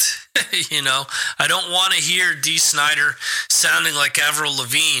sucked. You know, I don't want to hear Dee Snider sounding like Avril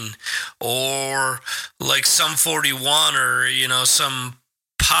Lavigne or like Sum 41 or, you know, some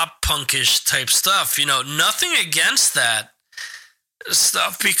pop punkish type stuff. You know, nothing against that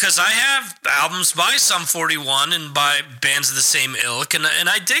stuff, because I have albums by Sum 41 and by bands of the same ilk, and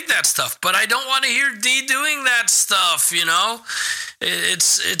I dig that stuff, but I don't want to hear Dee doing that stuff, you know?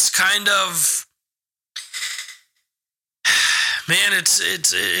 It's kind of... Man, it's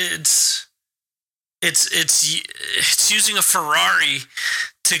using a Ferrari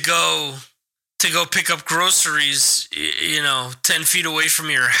to go pick up groceries, you know, 10 feet away from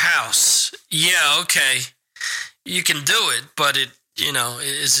your house. Yeah, okay, you can do it, but it, you know,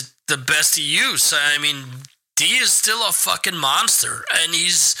 is it the best use? I mean, Dee is still a fucking monster, and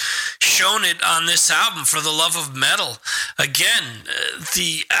he's shown it on this album, For the Love of Metal. Again,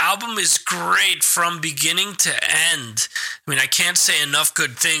 the album is great from beginning to end. I mean, I can't say enough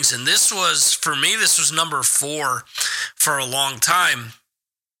good things, and this was, for me, this was number 4 for a long time,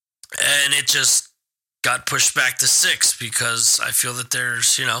 and it just got pushed back to 6 because I feel that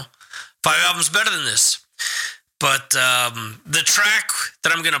there's, you know, 5 albums better than this. But the track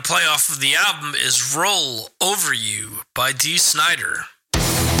that I'm going to play off of the album is Roll Over You by Dee Snider.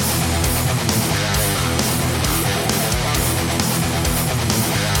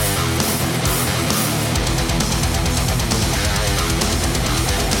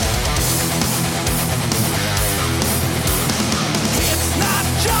 It's not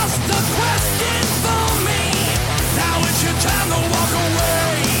just a question for me. Now it's your time to walk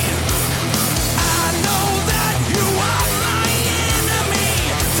away. I know that you are my enemy.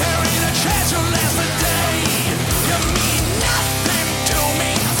 There ain't a chance you'll last a day. You mean nothing to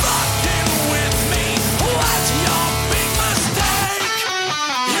me, fucking with me. What's your big mistake?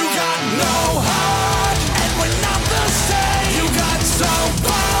 You got no heart, and we're not the same. You got so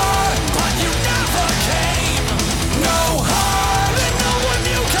far, but you never came. No heart, and no one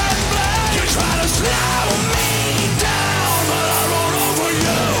you can blame. You try to slow me down, but I roll over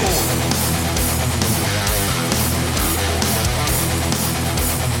you.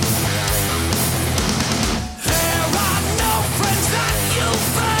 There are no friends that you'll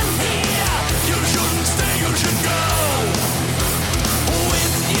find here. You shouldn't stay, you should go.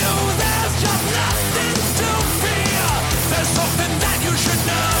 With you, there's just nothing to fear. There's something that you should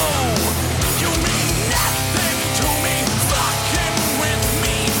know. You mean nothing to me, fucking with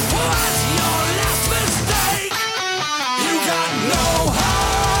me. What's your last mistake? You got no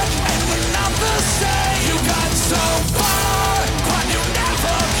heart, and we're not the same. You got so far, but you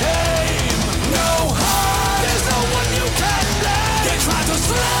never came. No heart, there's no one you can blame. They tried to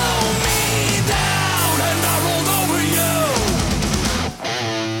slow me down, and I rolled over you.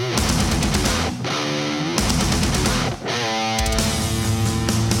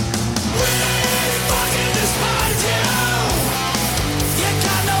 We fucking despise you. You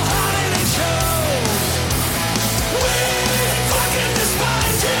got no heart and it shows. We fucking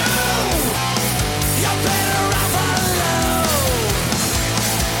despise you. You're better off alone.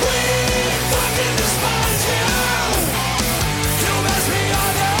 We fucking despise you. You must be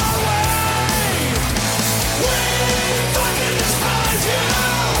on your way. We fucking despise you.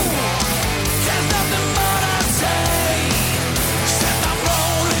 There's nothing more to say. Except I'm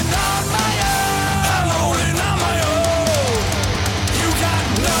rolling on my own. I'm rolling on my own. You got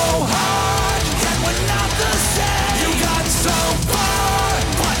no heart, and we're not the same. You got so far,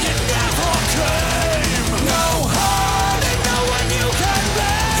 but you never came. No heart, and no one you can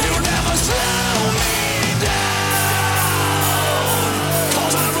blame. You never slow me down,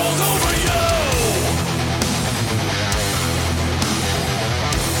 'cause I rolled over you.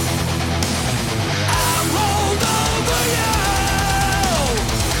 I rolled over you.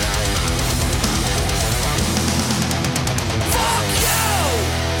 Fuck you.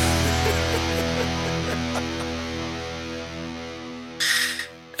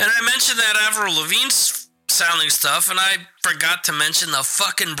 And I mentioned that Avril Lavigne sounding stuff, and I forgot to mention the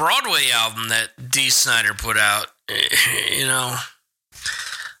fucking Broadway album that Dee Snider put out. You know,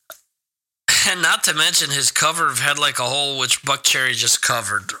 and not to mention his cover of Head Like a Hole, which Buckcherry just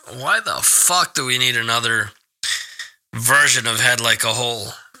covered. Why the fuck do we need another version of Head Like a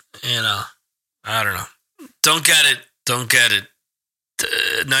Hole. I don't know. Don't get it.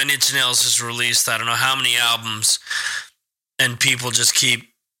 Nine Inch Nails has released I don't know how many albums, and people just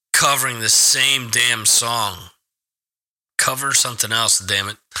keep covering the same damn song. Cover something else, damn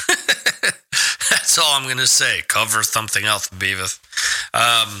it. That's all I'm going to say. Cover something else, Beavis.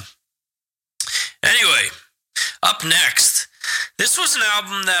 Anyway, up next, this was an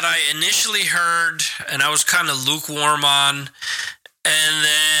album that I initially heard and I was kind of lukewarm on. And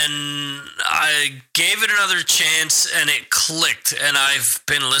then I gave it another chance and it clicked. And I've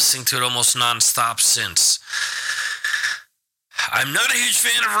been listening to it almost nonstop since. I'm not a huge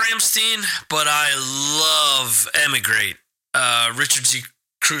fan of Rammstein, but I love Emigrate. Richard Z.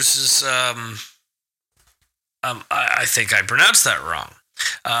 Cruise's, I think I pronounced that wrong.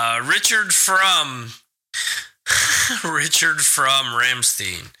 Richard from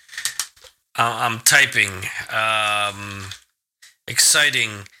Rammstein. I'm typing.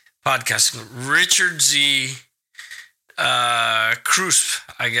 Exciting podcasting. Richard Z. Cruise,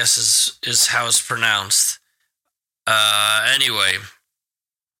 I guess is how it's pronounced. Anyway,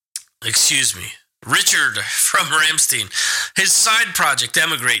 excuse me. Richard from Rammstein. His side project,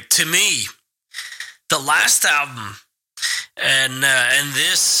 Emigrate. To me, the last album and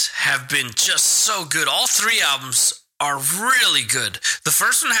this have been just so good. All three albums are really good. The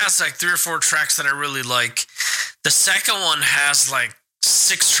first one has like 3 or 4 tracks that I really like. The second one has like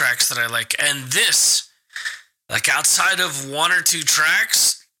 6 tracks that I like. And this, like outside of 1 or 2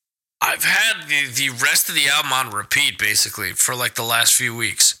 tracks, I've had the rest of the album on repeat basically for like the last few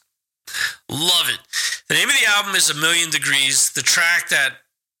weeks. Love it. The name of the album is A Million Degrees. The track that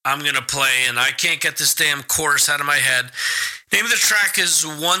I'm going to play, and I can't get this damn chorus out of my head. Name of the track is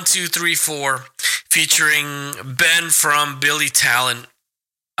 1, 2, 3, 4, featuring Ben from Billy Talent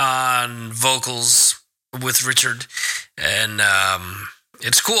on vocals with Richard. And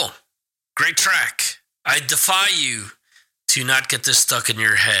it's cool. Great track. I defy you to not get this stuck in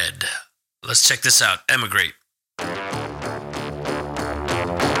your head. Let's check this out. Emigrate.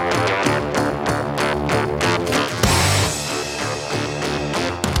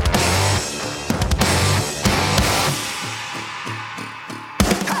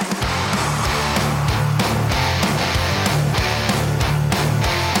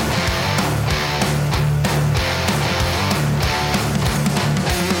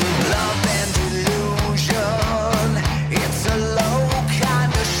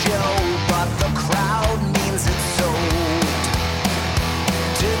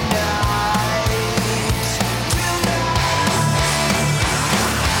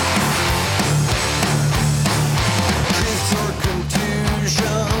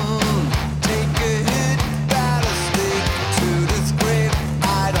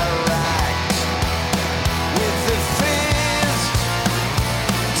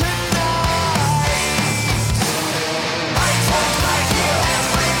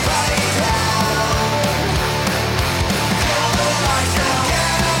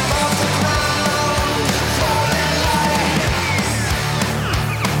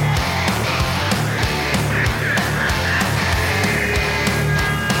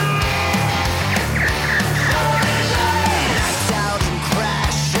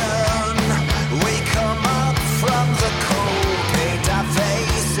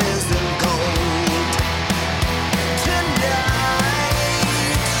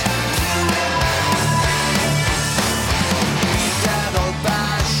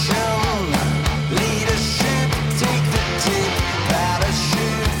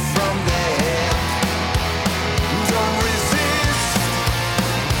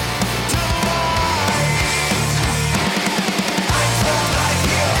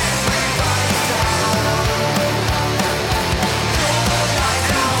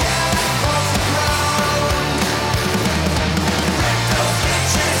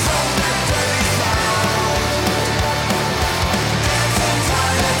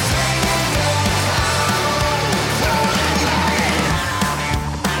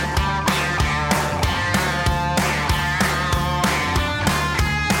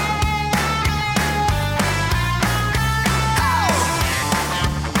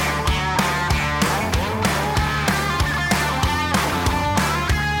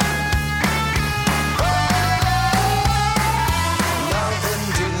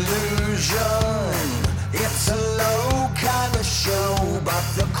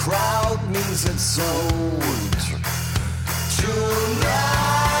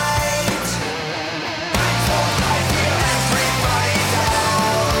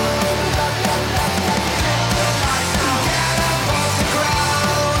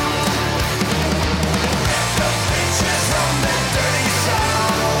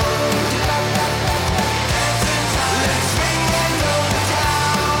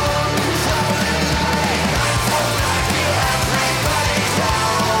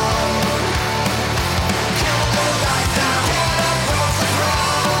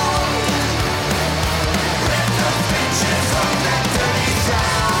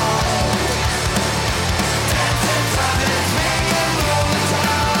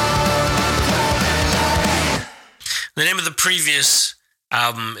 previous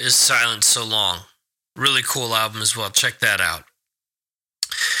album is Silent So Long. Really cool album as well. Check that out.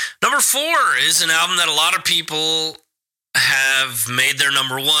 Number 4 is an album that a lot of people have made their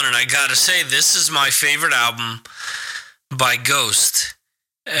number 1, and I gotta say, this is my favorite album by Ghost,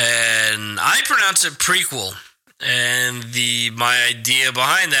 and I pronounce it Prequel. And my idea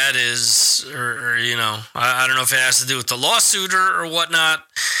behind that is, I don't know if it has to do with the lawsuit or whatnot,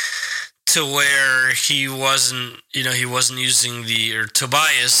 to where he wasn't using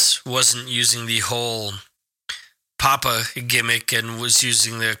Tobias wasn't using the whole Papa gimmick and was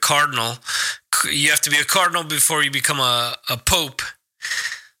using the cardinal. You have to be a cardinal before you become a pope.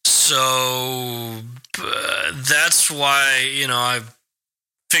 So that's why, I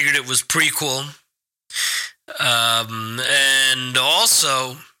figured it was Prequel. And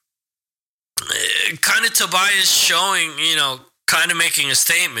also kind of Tobias showing, kind of making a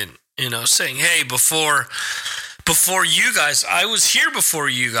statement, saying, hey, before you guys, I was here before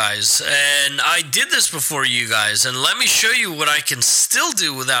you guys, and I did this before you guys, and let me show you what I can still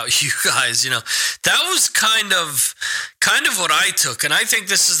do without you guys. That was kind of what I took, and I think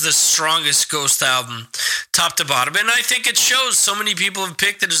this is the strongest Ghost album, top to bottom, and I think it shows. So many people have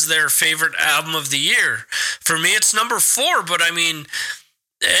picked it as their favorite album of the year. For me, it's number 4, but I mean,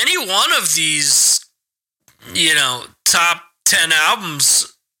 any one of these, top 10 albums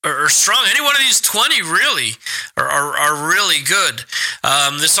are strong. Any one of these 20 really are really good.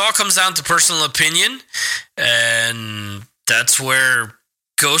 This all comes down to personal opinion, and that's where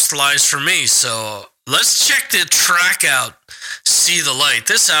Ghost lies for me. So let's check the track out, See the Light.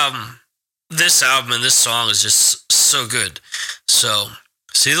 This album and this song is just so good. So,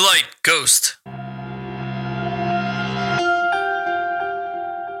 See the Light, Ghost.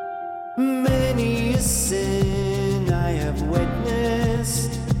 Many a sin I have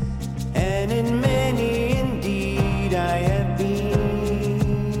witnessed, and in many indeed I have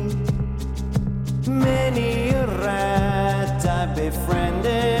been. Many a rat I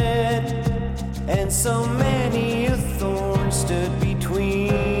befriended, and so many a thorn stood between.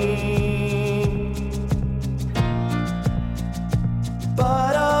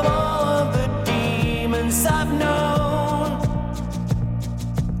 But of all of the demons I've known,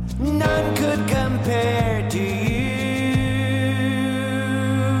 none could compare to you.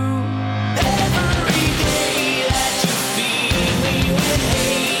 Every day that you feed me with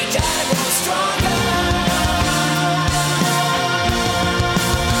hate, I grow stronger.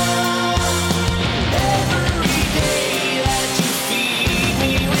 Every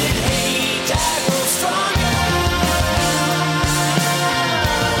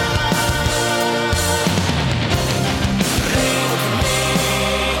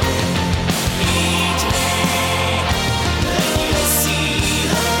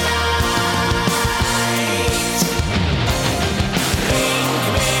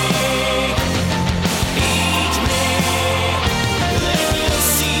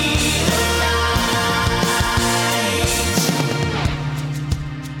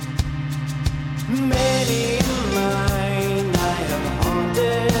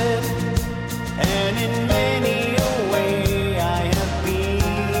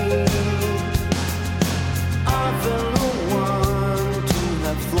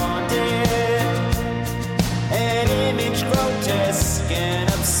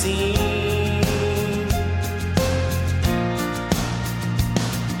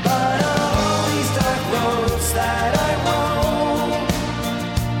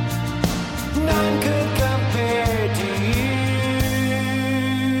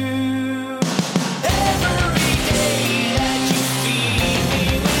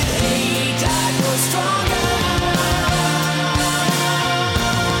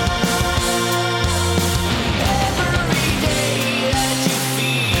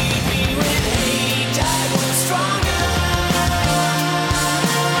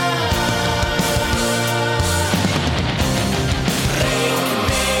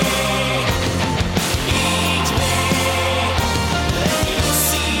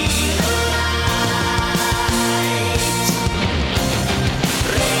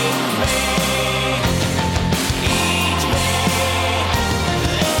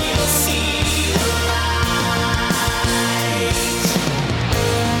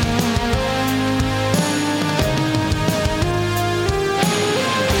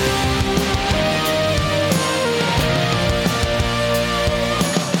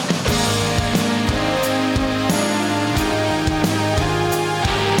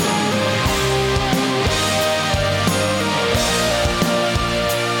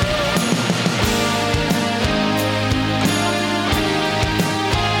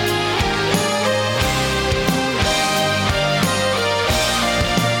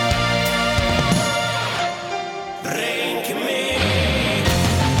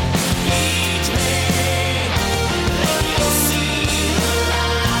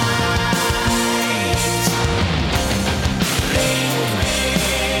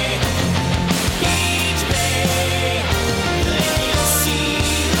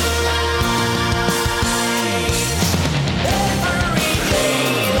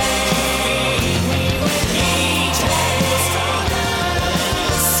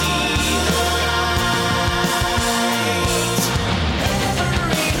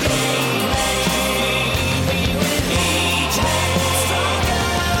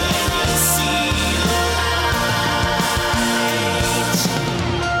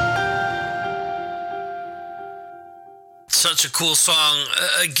such a cool song.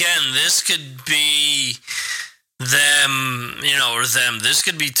 Again, this could be them, or them. This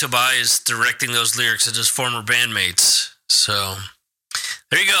could be Tobias directing those lyrics at his former bandmates. So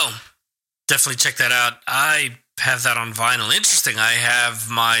there you go. Definitely check that out. I have that on vinyl. Interesting. I have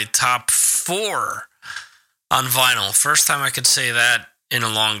my top 4 on vinyl. First time I could say that in a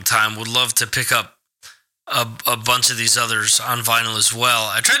long time. Would love to pick up a bunch of these others on vinyl as well.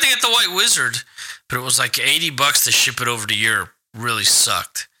 I tried to get the White Wizard, but it was like $80 to ship it over to Europe. Really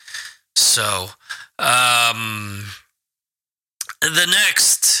sucked. So, the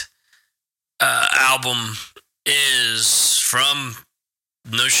next album is from,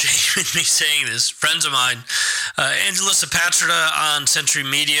 no shame in me saying this, friends of mine, Angela Sapatrida on Century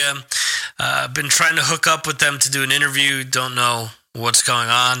Media. Been trying to hook up with them to do an interview. Don't know what's going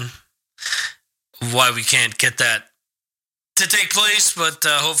on, why we can't get that to take place, but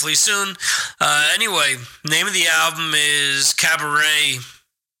hopefully soon. Anyway, name of the album is Cabaret.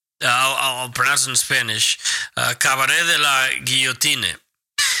 I'll pronounce it in Spanish. Cabaret de la Guillotine.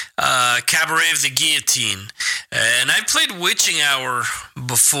 Cabaret of the Guillotine. And I played Witching Hour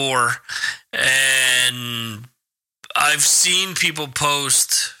before, and I've seen people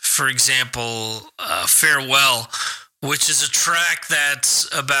post, for example, Farewell, which is a track that's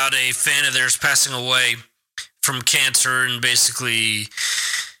about a fan of theirs passing away from cancer, and basically,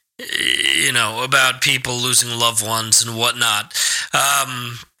 about people losing loved ones and whatnot.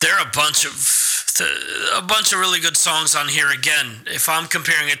 There are a bunch of really good songs on here. Again, if I'm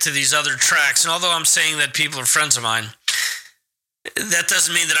comparing it to these other tracks, and although I'm saying that people are friends of mine, that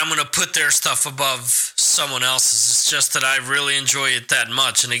doesn't mean that I'm going to put their stuff above someone else's. It's just that I really enjoy it that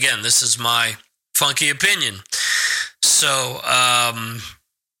much. And again, this is my funky opinion. So,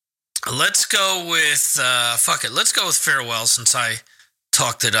 let's go with, let's go with Farewell, since I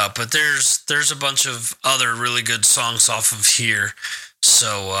talked it up. But there's a bunch of other really good songs off of here.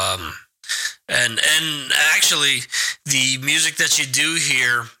 So, and actually, the music that you do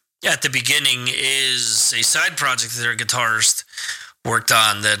hear at the beginning is a side project that their guitarist worked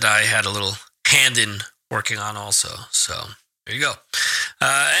on that I had a little hand in working on also. So, there you go.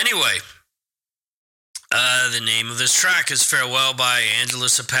 Anyway, the name of this track is Farewell by Angela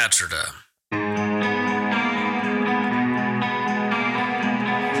Sapatrida.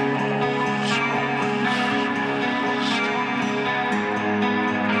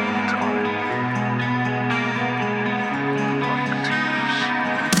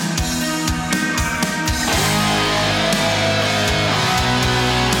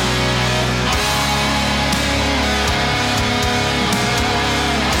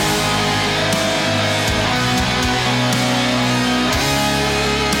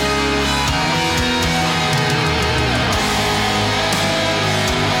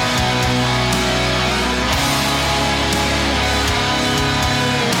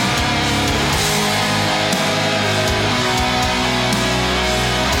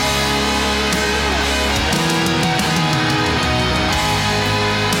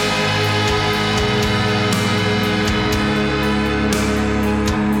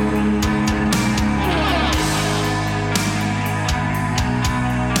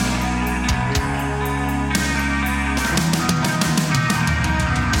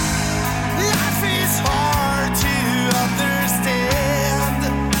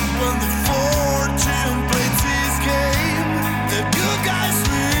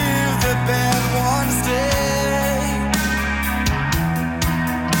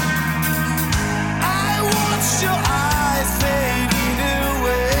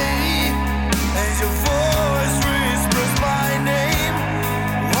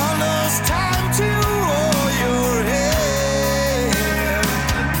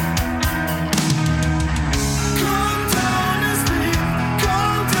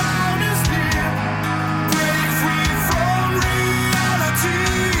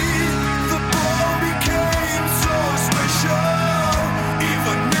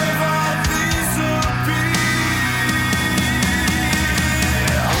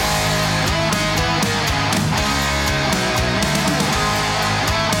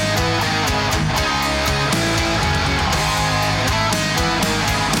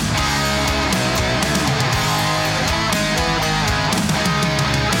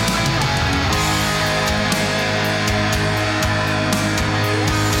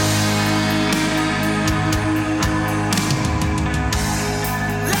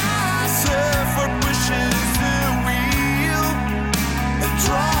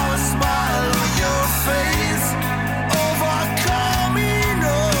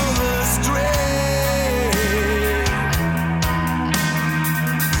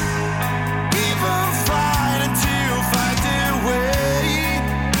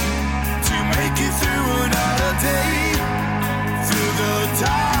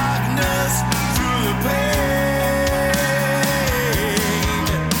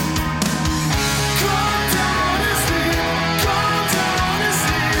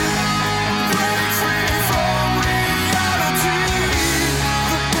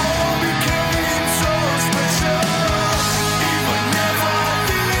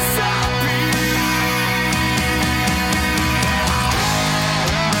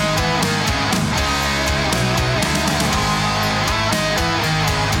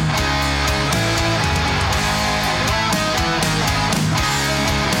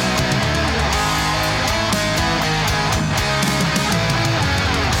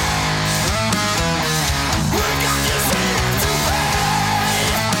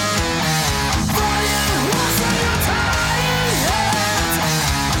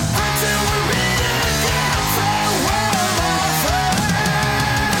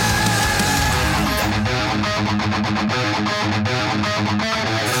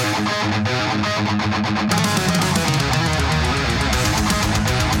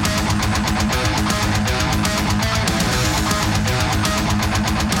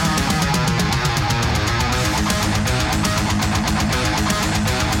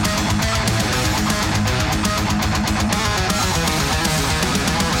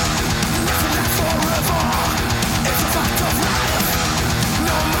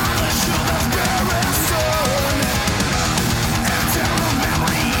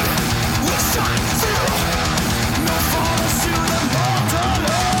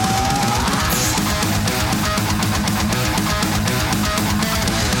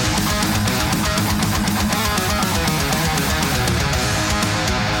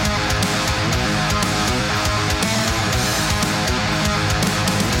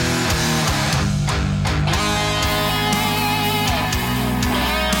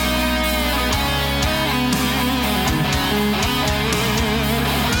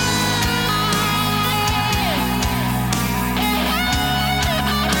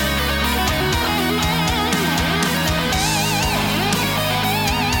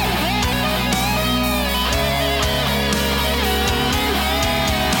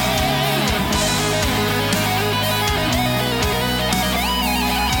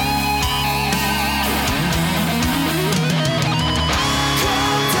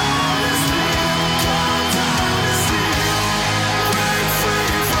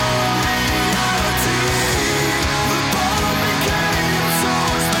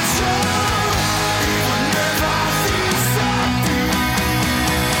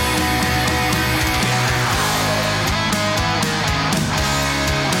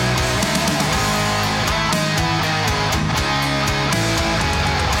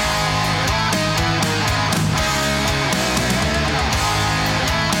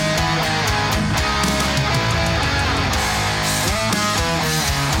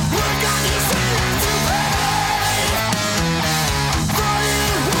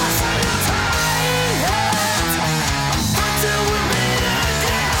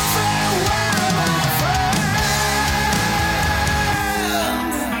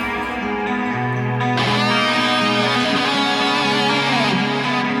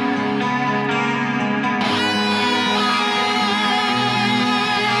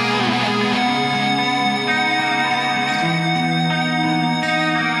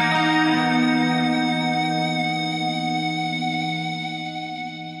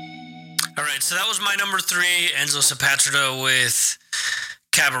 right, so that was my number 3, Enzo Sapatrida with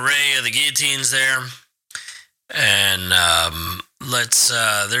Cabaret of the Guillotines there. And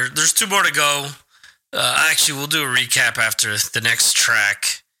there's 2 more to go. Actually, we'll do a recap after the next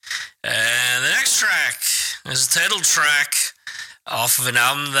track. And the next track is a title track off of an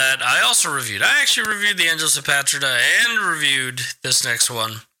album that I also reviewed. I actually reviewed the Enzo Sapatrida and reviewed this next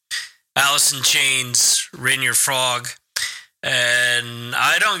one, Alice in Chains, Rainier Frog. And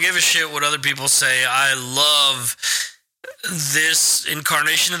I don't give a shit what other people say. I love this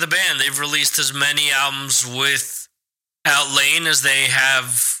incarnation of the band. They've released as many albums without Layne as they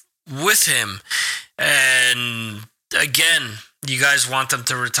have with him. And again, you guys want them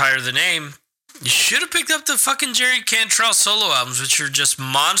to retire the name. You should have picked up the fucking Jerry Cantrell solo albums, which are just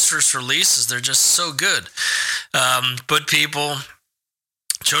monstrous releases. They're just so good. But people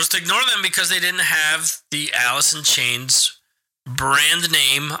chose to ignore them because they didn't have the Alice in Chains brand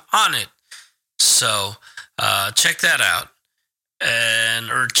name on it. So check that out.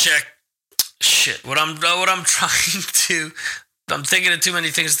 I'm thinking of too many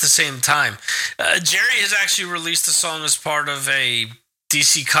things at the same time. Jerry has actually released a song as part of a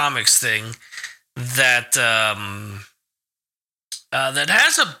DC Comics thing that that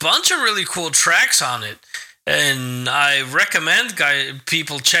has a bunch of really cool tracks on it, and I recommend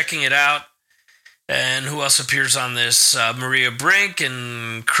people checking it out. And who else appears on this? Maria Brink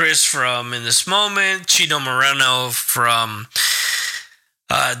and Chris from In This Moment, Chino Moreno from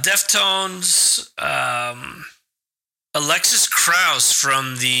Deftones, Alexis Krauss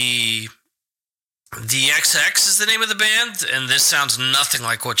from the XX is the name of the band, and this sounds nothing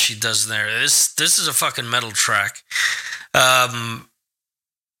like what she does there. This is a fucking metal track.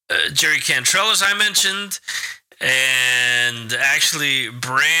 Jerry Cantrell, as I mentioned, and actually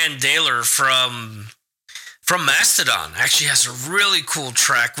Bran Daler from Mastodon actually has a really cool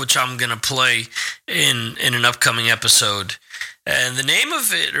track, which I'm gonna play in an upcoming episode. And the name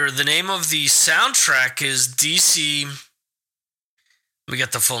of it, or the name of the soundtrack, is DC. We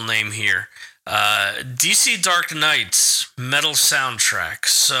got the full name here. DC Dark Nights Metal Soundtrack.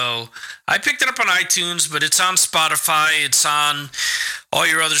 So I picked it up on iTunes, but it's on Spotify. It's on all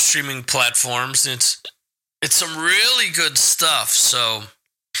your other streaming platforms. It's some really good stuff. So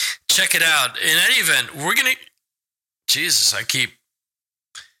check it out. In any event, we're gonna. Jesus,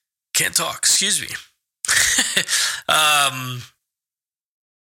 can't talk. Excuse me.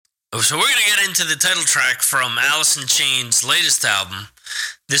 So we're gonna get into the title track from Alice in Chains' latest album.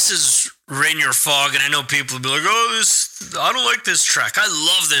 This is Rainier Fog, and I know people will be like, "Oh, I don't like this track." I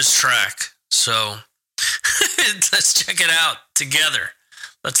love this track. So let's check it out together.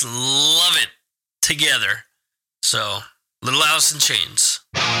 Let's love it together. So, Little Alice in Chains.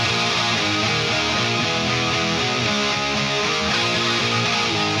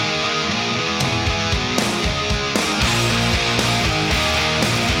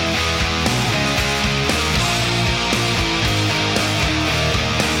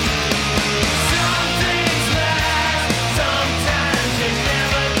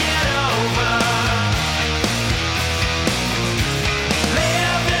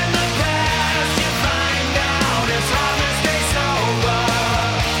 Live in the past, you find out it's hard to stay sober.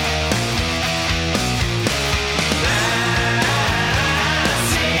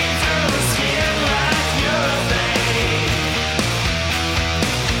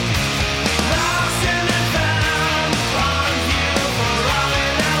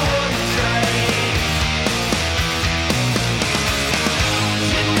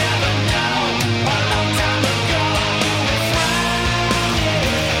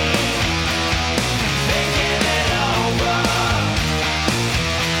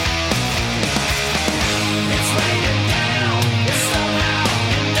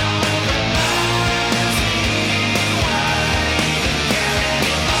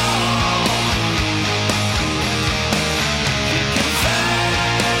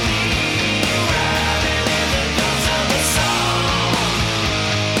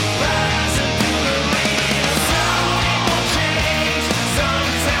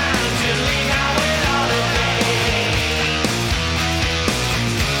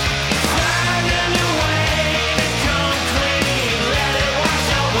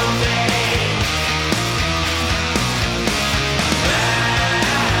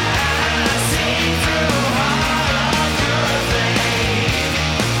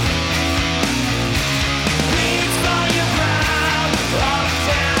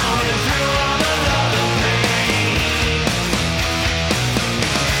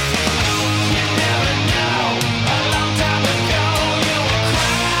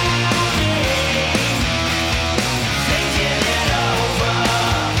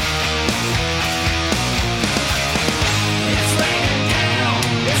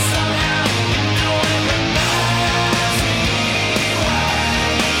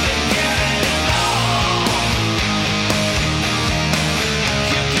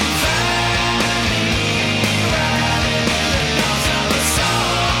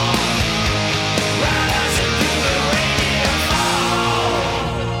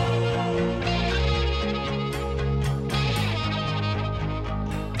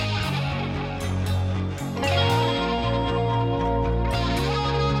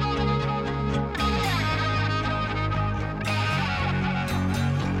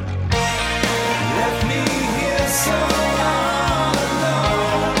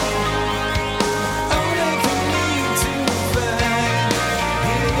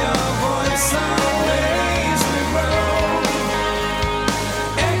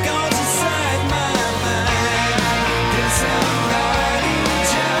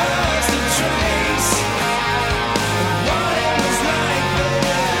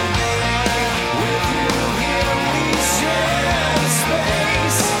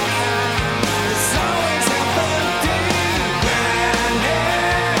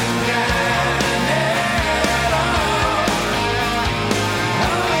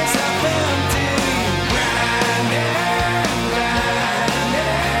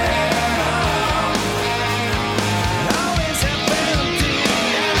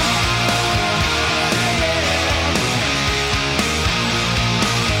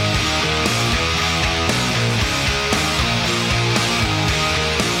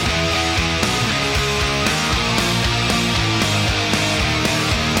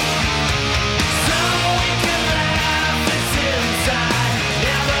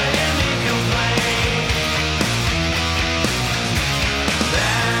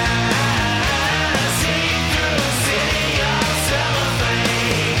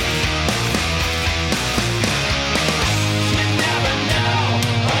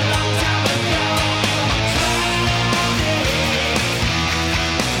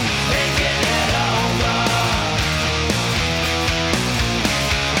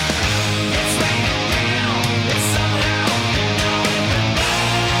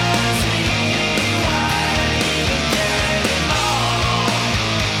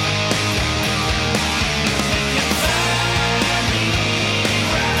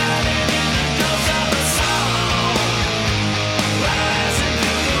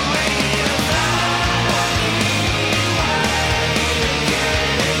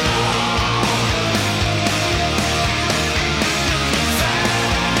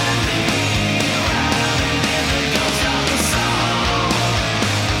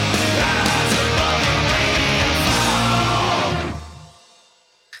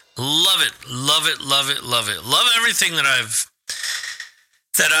 Love it, love it, love it, love it. Love everything that I've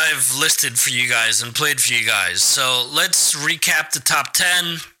listed for you guys and played for you guys. So let's recap the top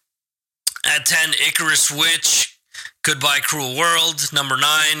 10. At 10, Icarus Witch, Goodbye Cruel World. Number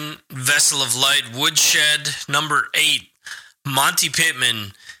 9, Vessel of Light, Woodshed. Number 8, Monty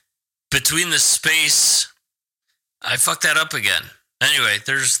Pittman, Between the Space. I fucked that up again. Anyway,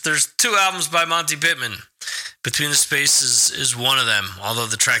 there's 2 albums by Monty Pittman. Between the Space is one of them, although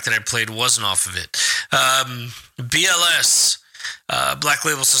the track that I played wasn't off of it. BLS, Black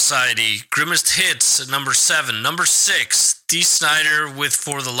Label Society, Grimmest Hits at number 7. Number 6, Dee Snider with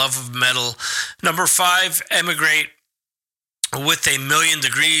For the Love of Metal. Number 5, Emigrate with A Million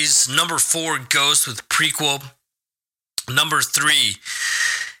Degrees. Number 4, Ghost with Prequel. Number 3,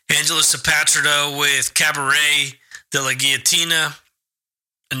 Angela Sapatrida with Cabaret de la Guillotina.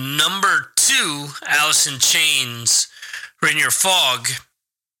 Number 2, Alice in Chains, Rainier Fog.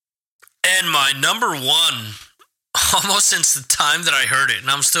 And my number 1, almost since the time that I heard it, and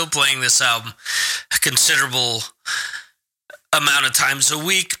I'm still playing this album a considerable amount of times a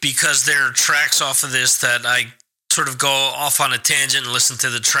week because there are tracks off of this that I sort of go off on a tangent and listen to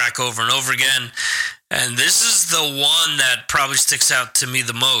the track over and over again. And this is the one that probably sticks out to me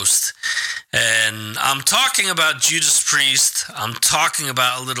the most. And I'm talking about Judas Priest. I'm talking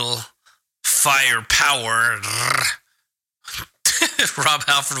about a little firepower. Rob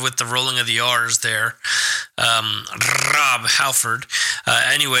Halford with the rolling of the R's there. Rob Halford.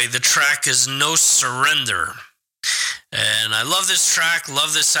 Anyway, the track is No Surrender. And I love this track,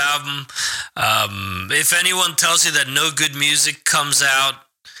 love this album. If anyone tells you that no good music comes out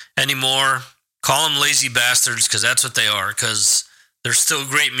anymore, call them lazy bastards, because that's what they are, because there's still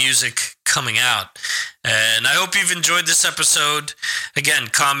great music coming out. And I hope you've enjoyed this episode. Again,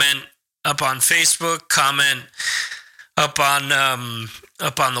 comment up on Facebook, comment up on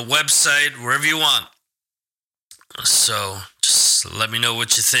the website, wherever you want. So just let me know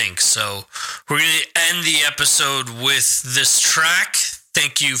what you think. So we're going to end the episode with this track.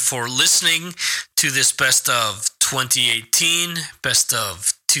 Thank you for listening to this best of 2018, best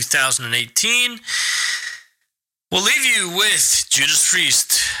of 2018. We'll leave you with Judas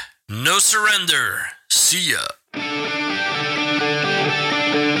Priest, No Surrender. See ya.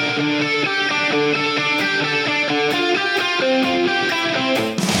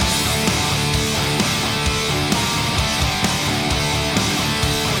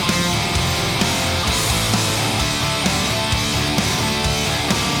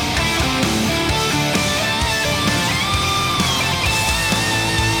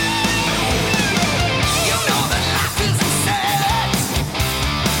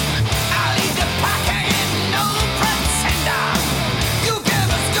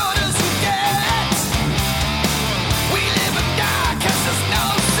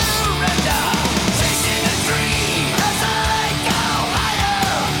 No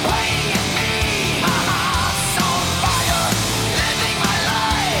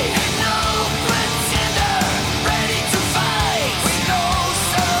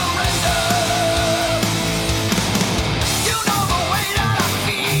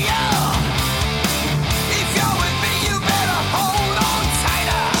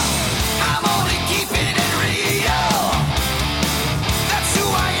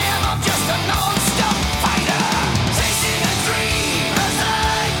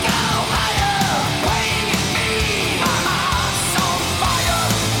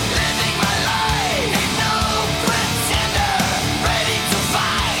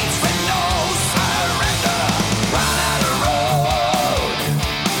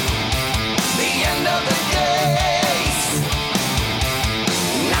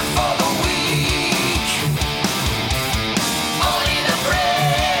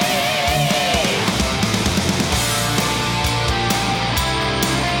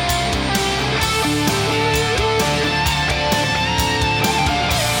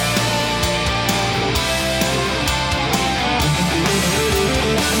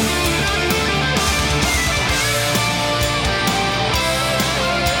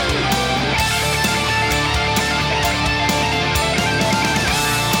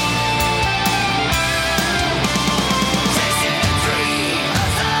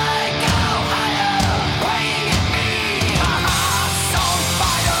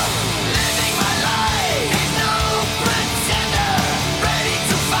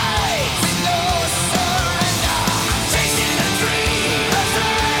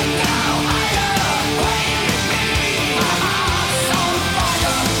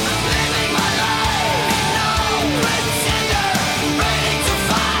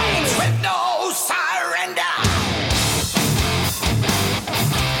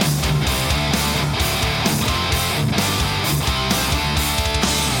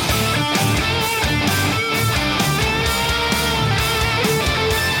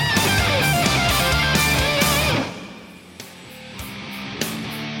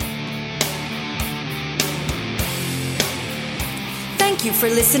Thank you for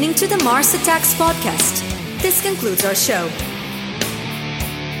listening to the Mars Attacks podcast. This concludes our show.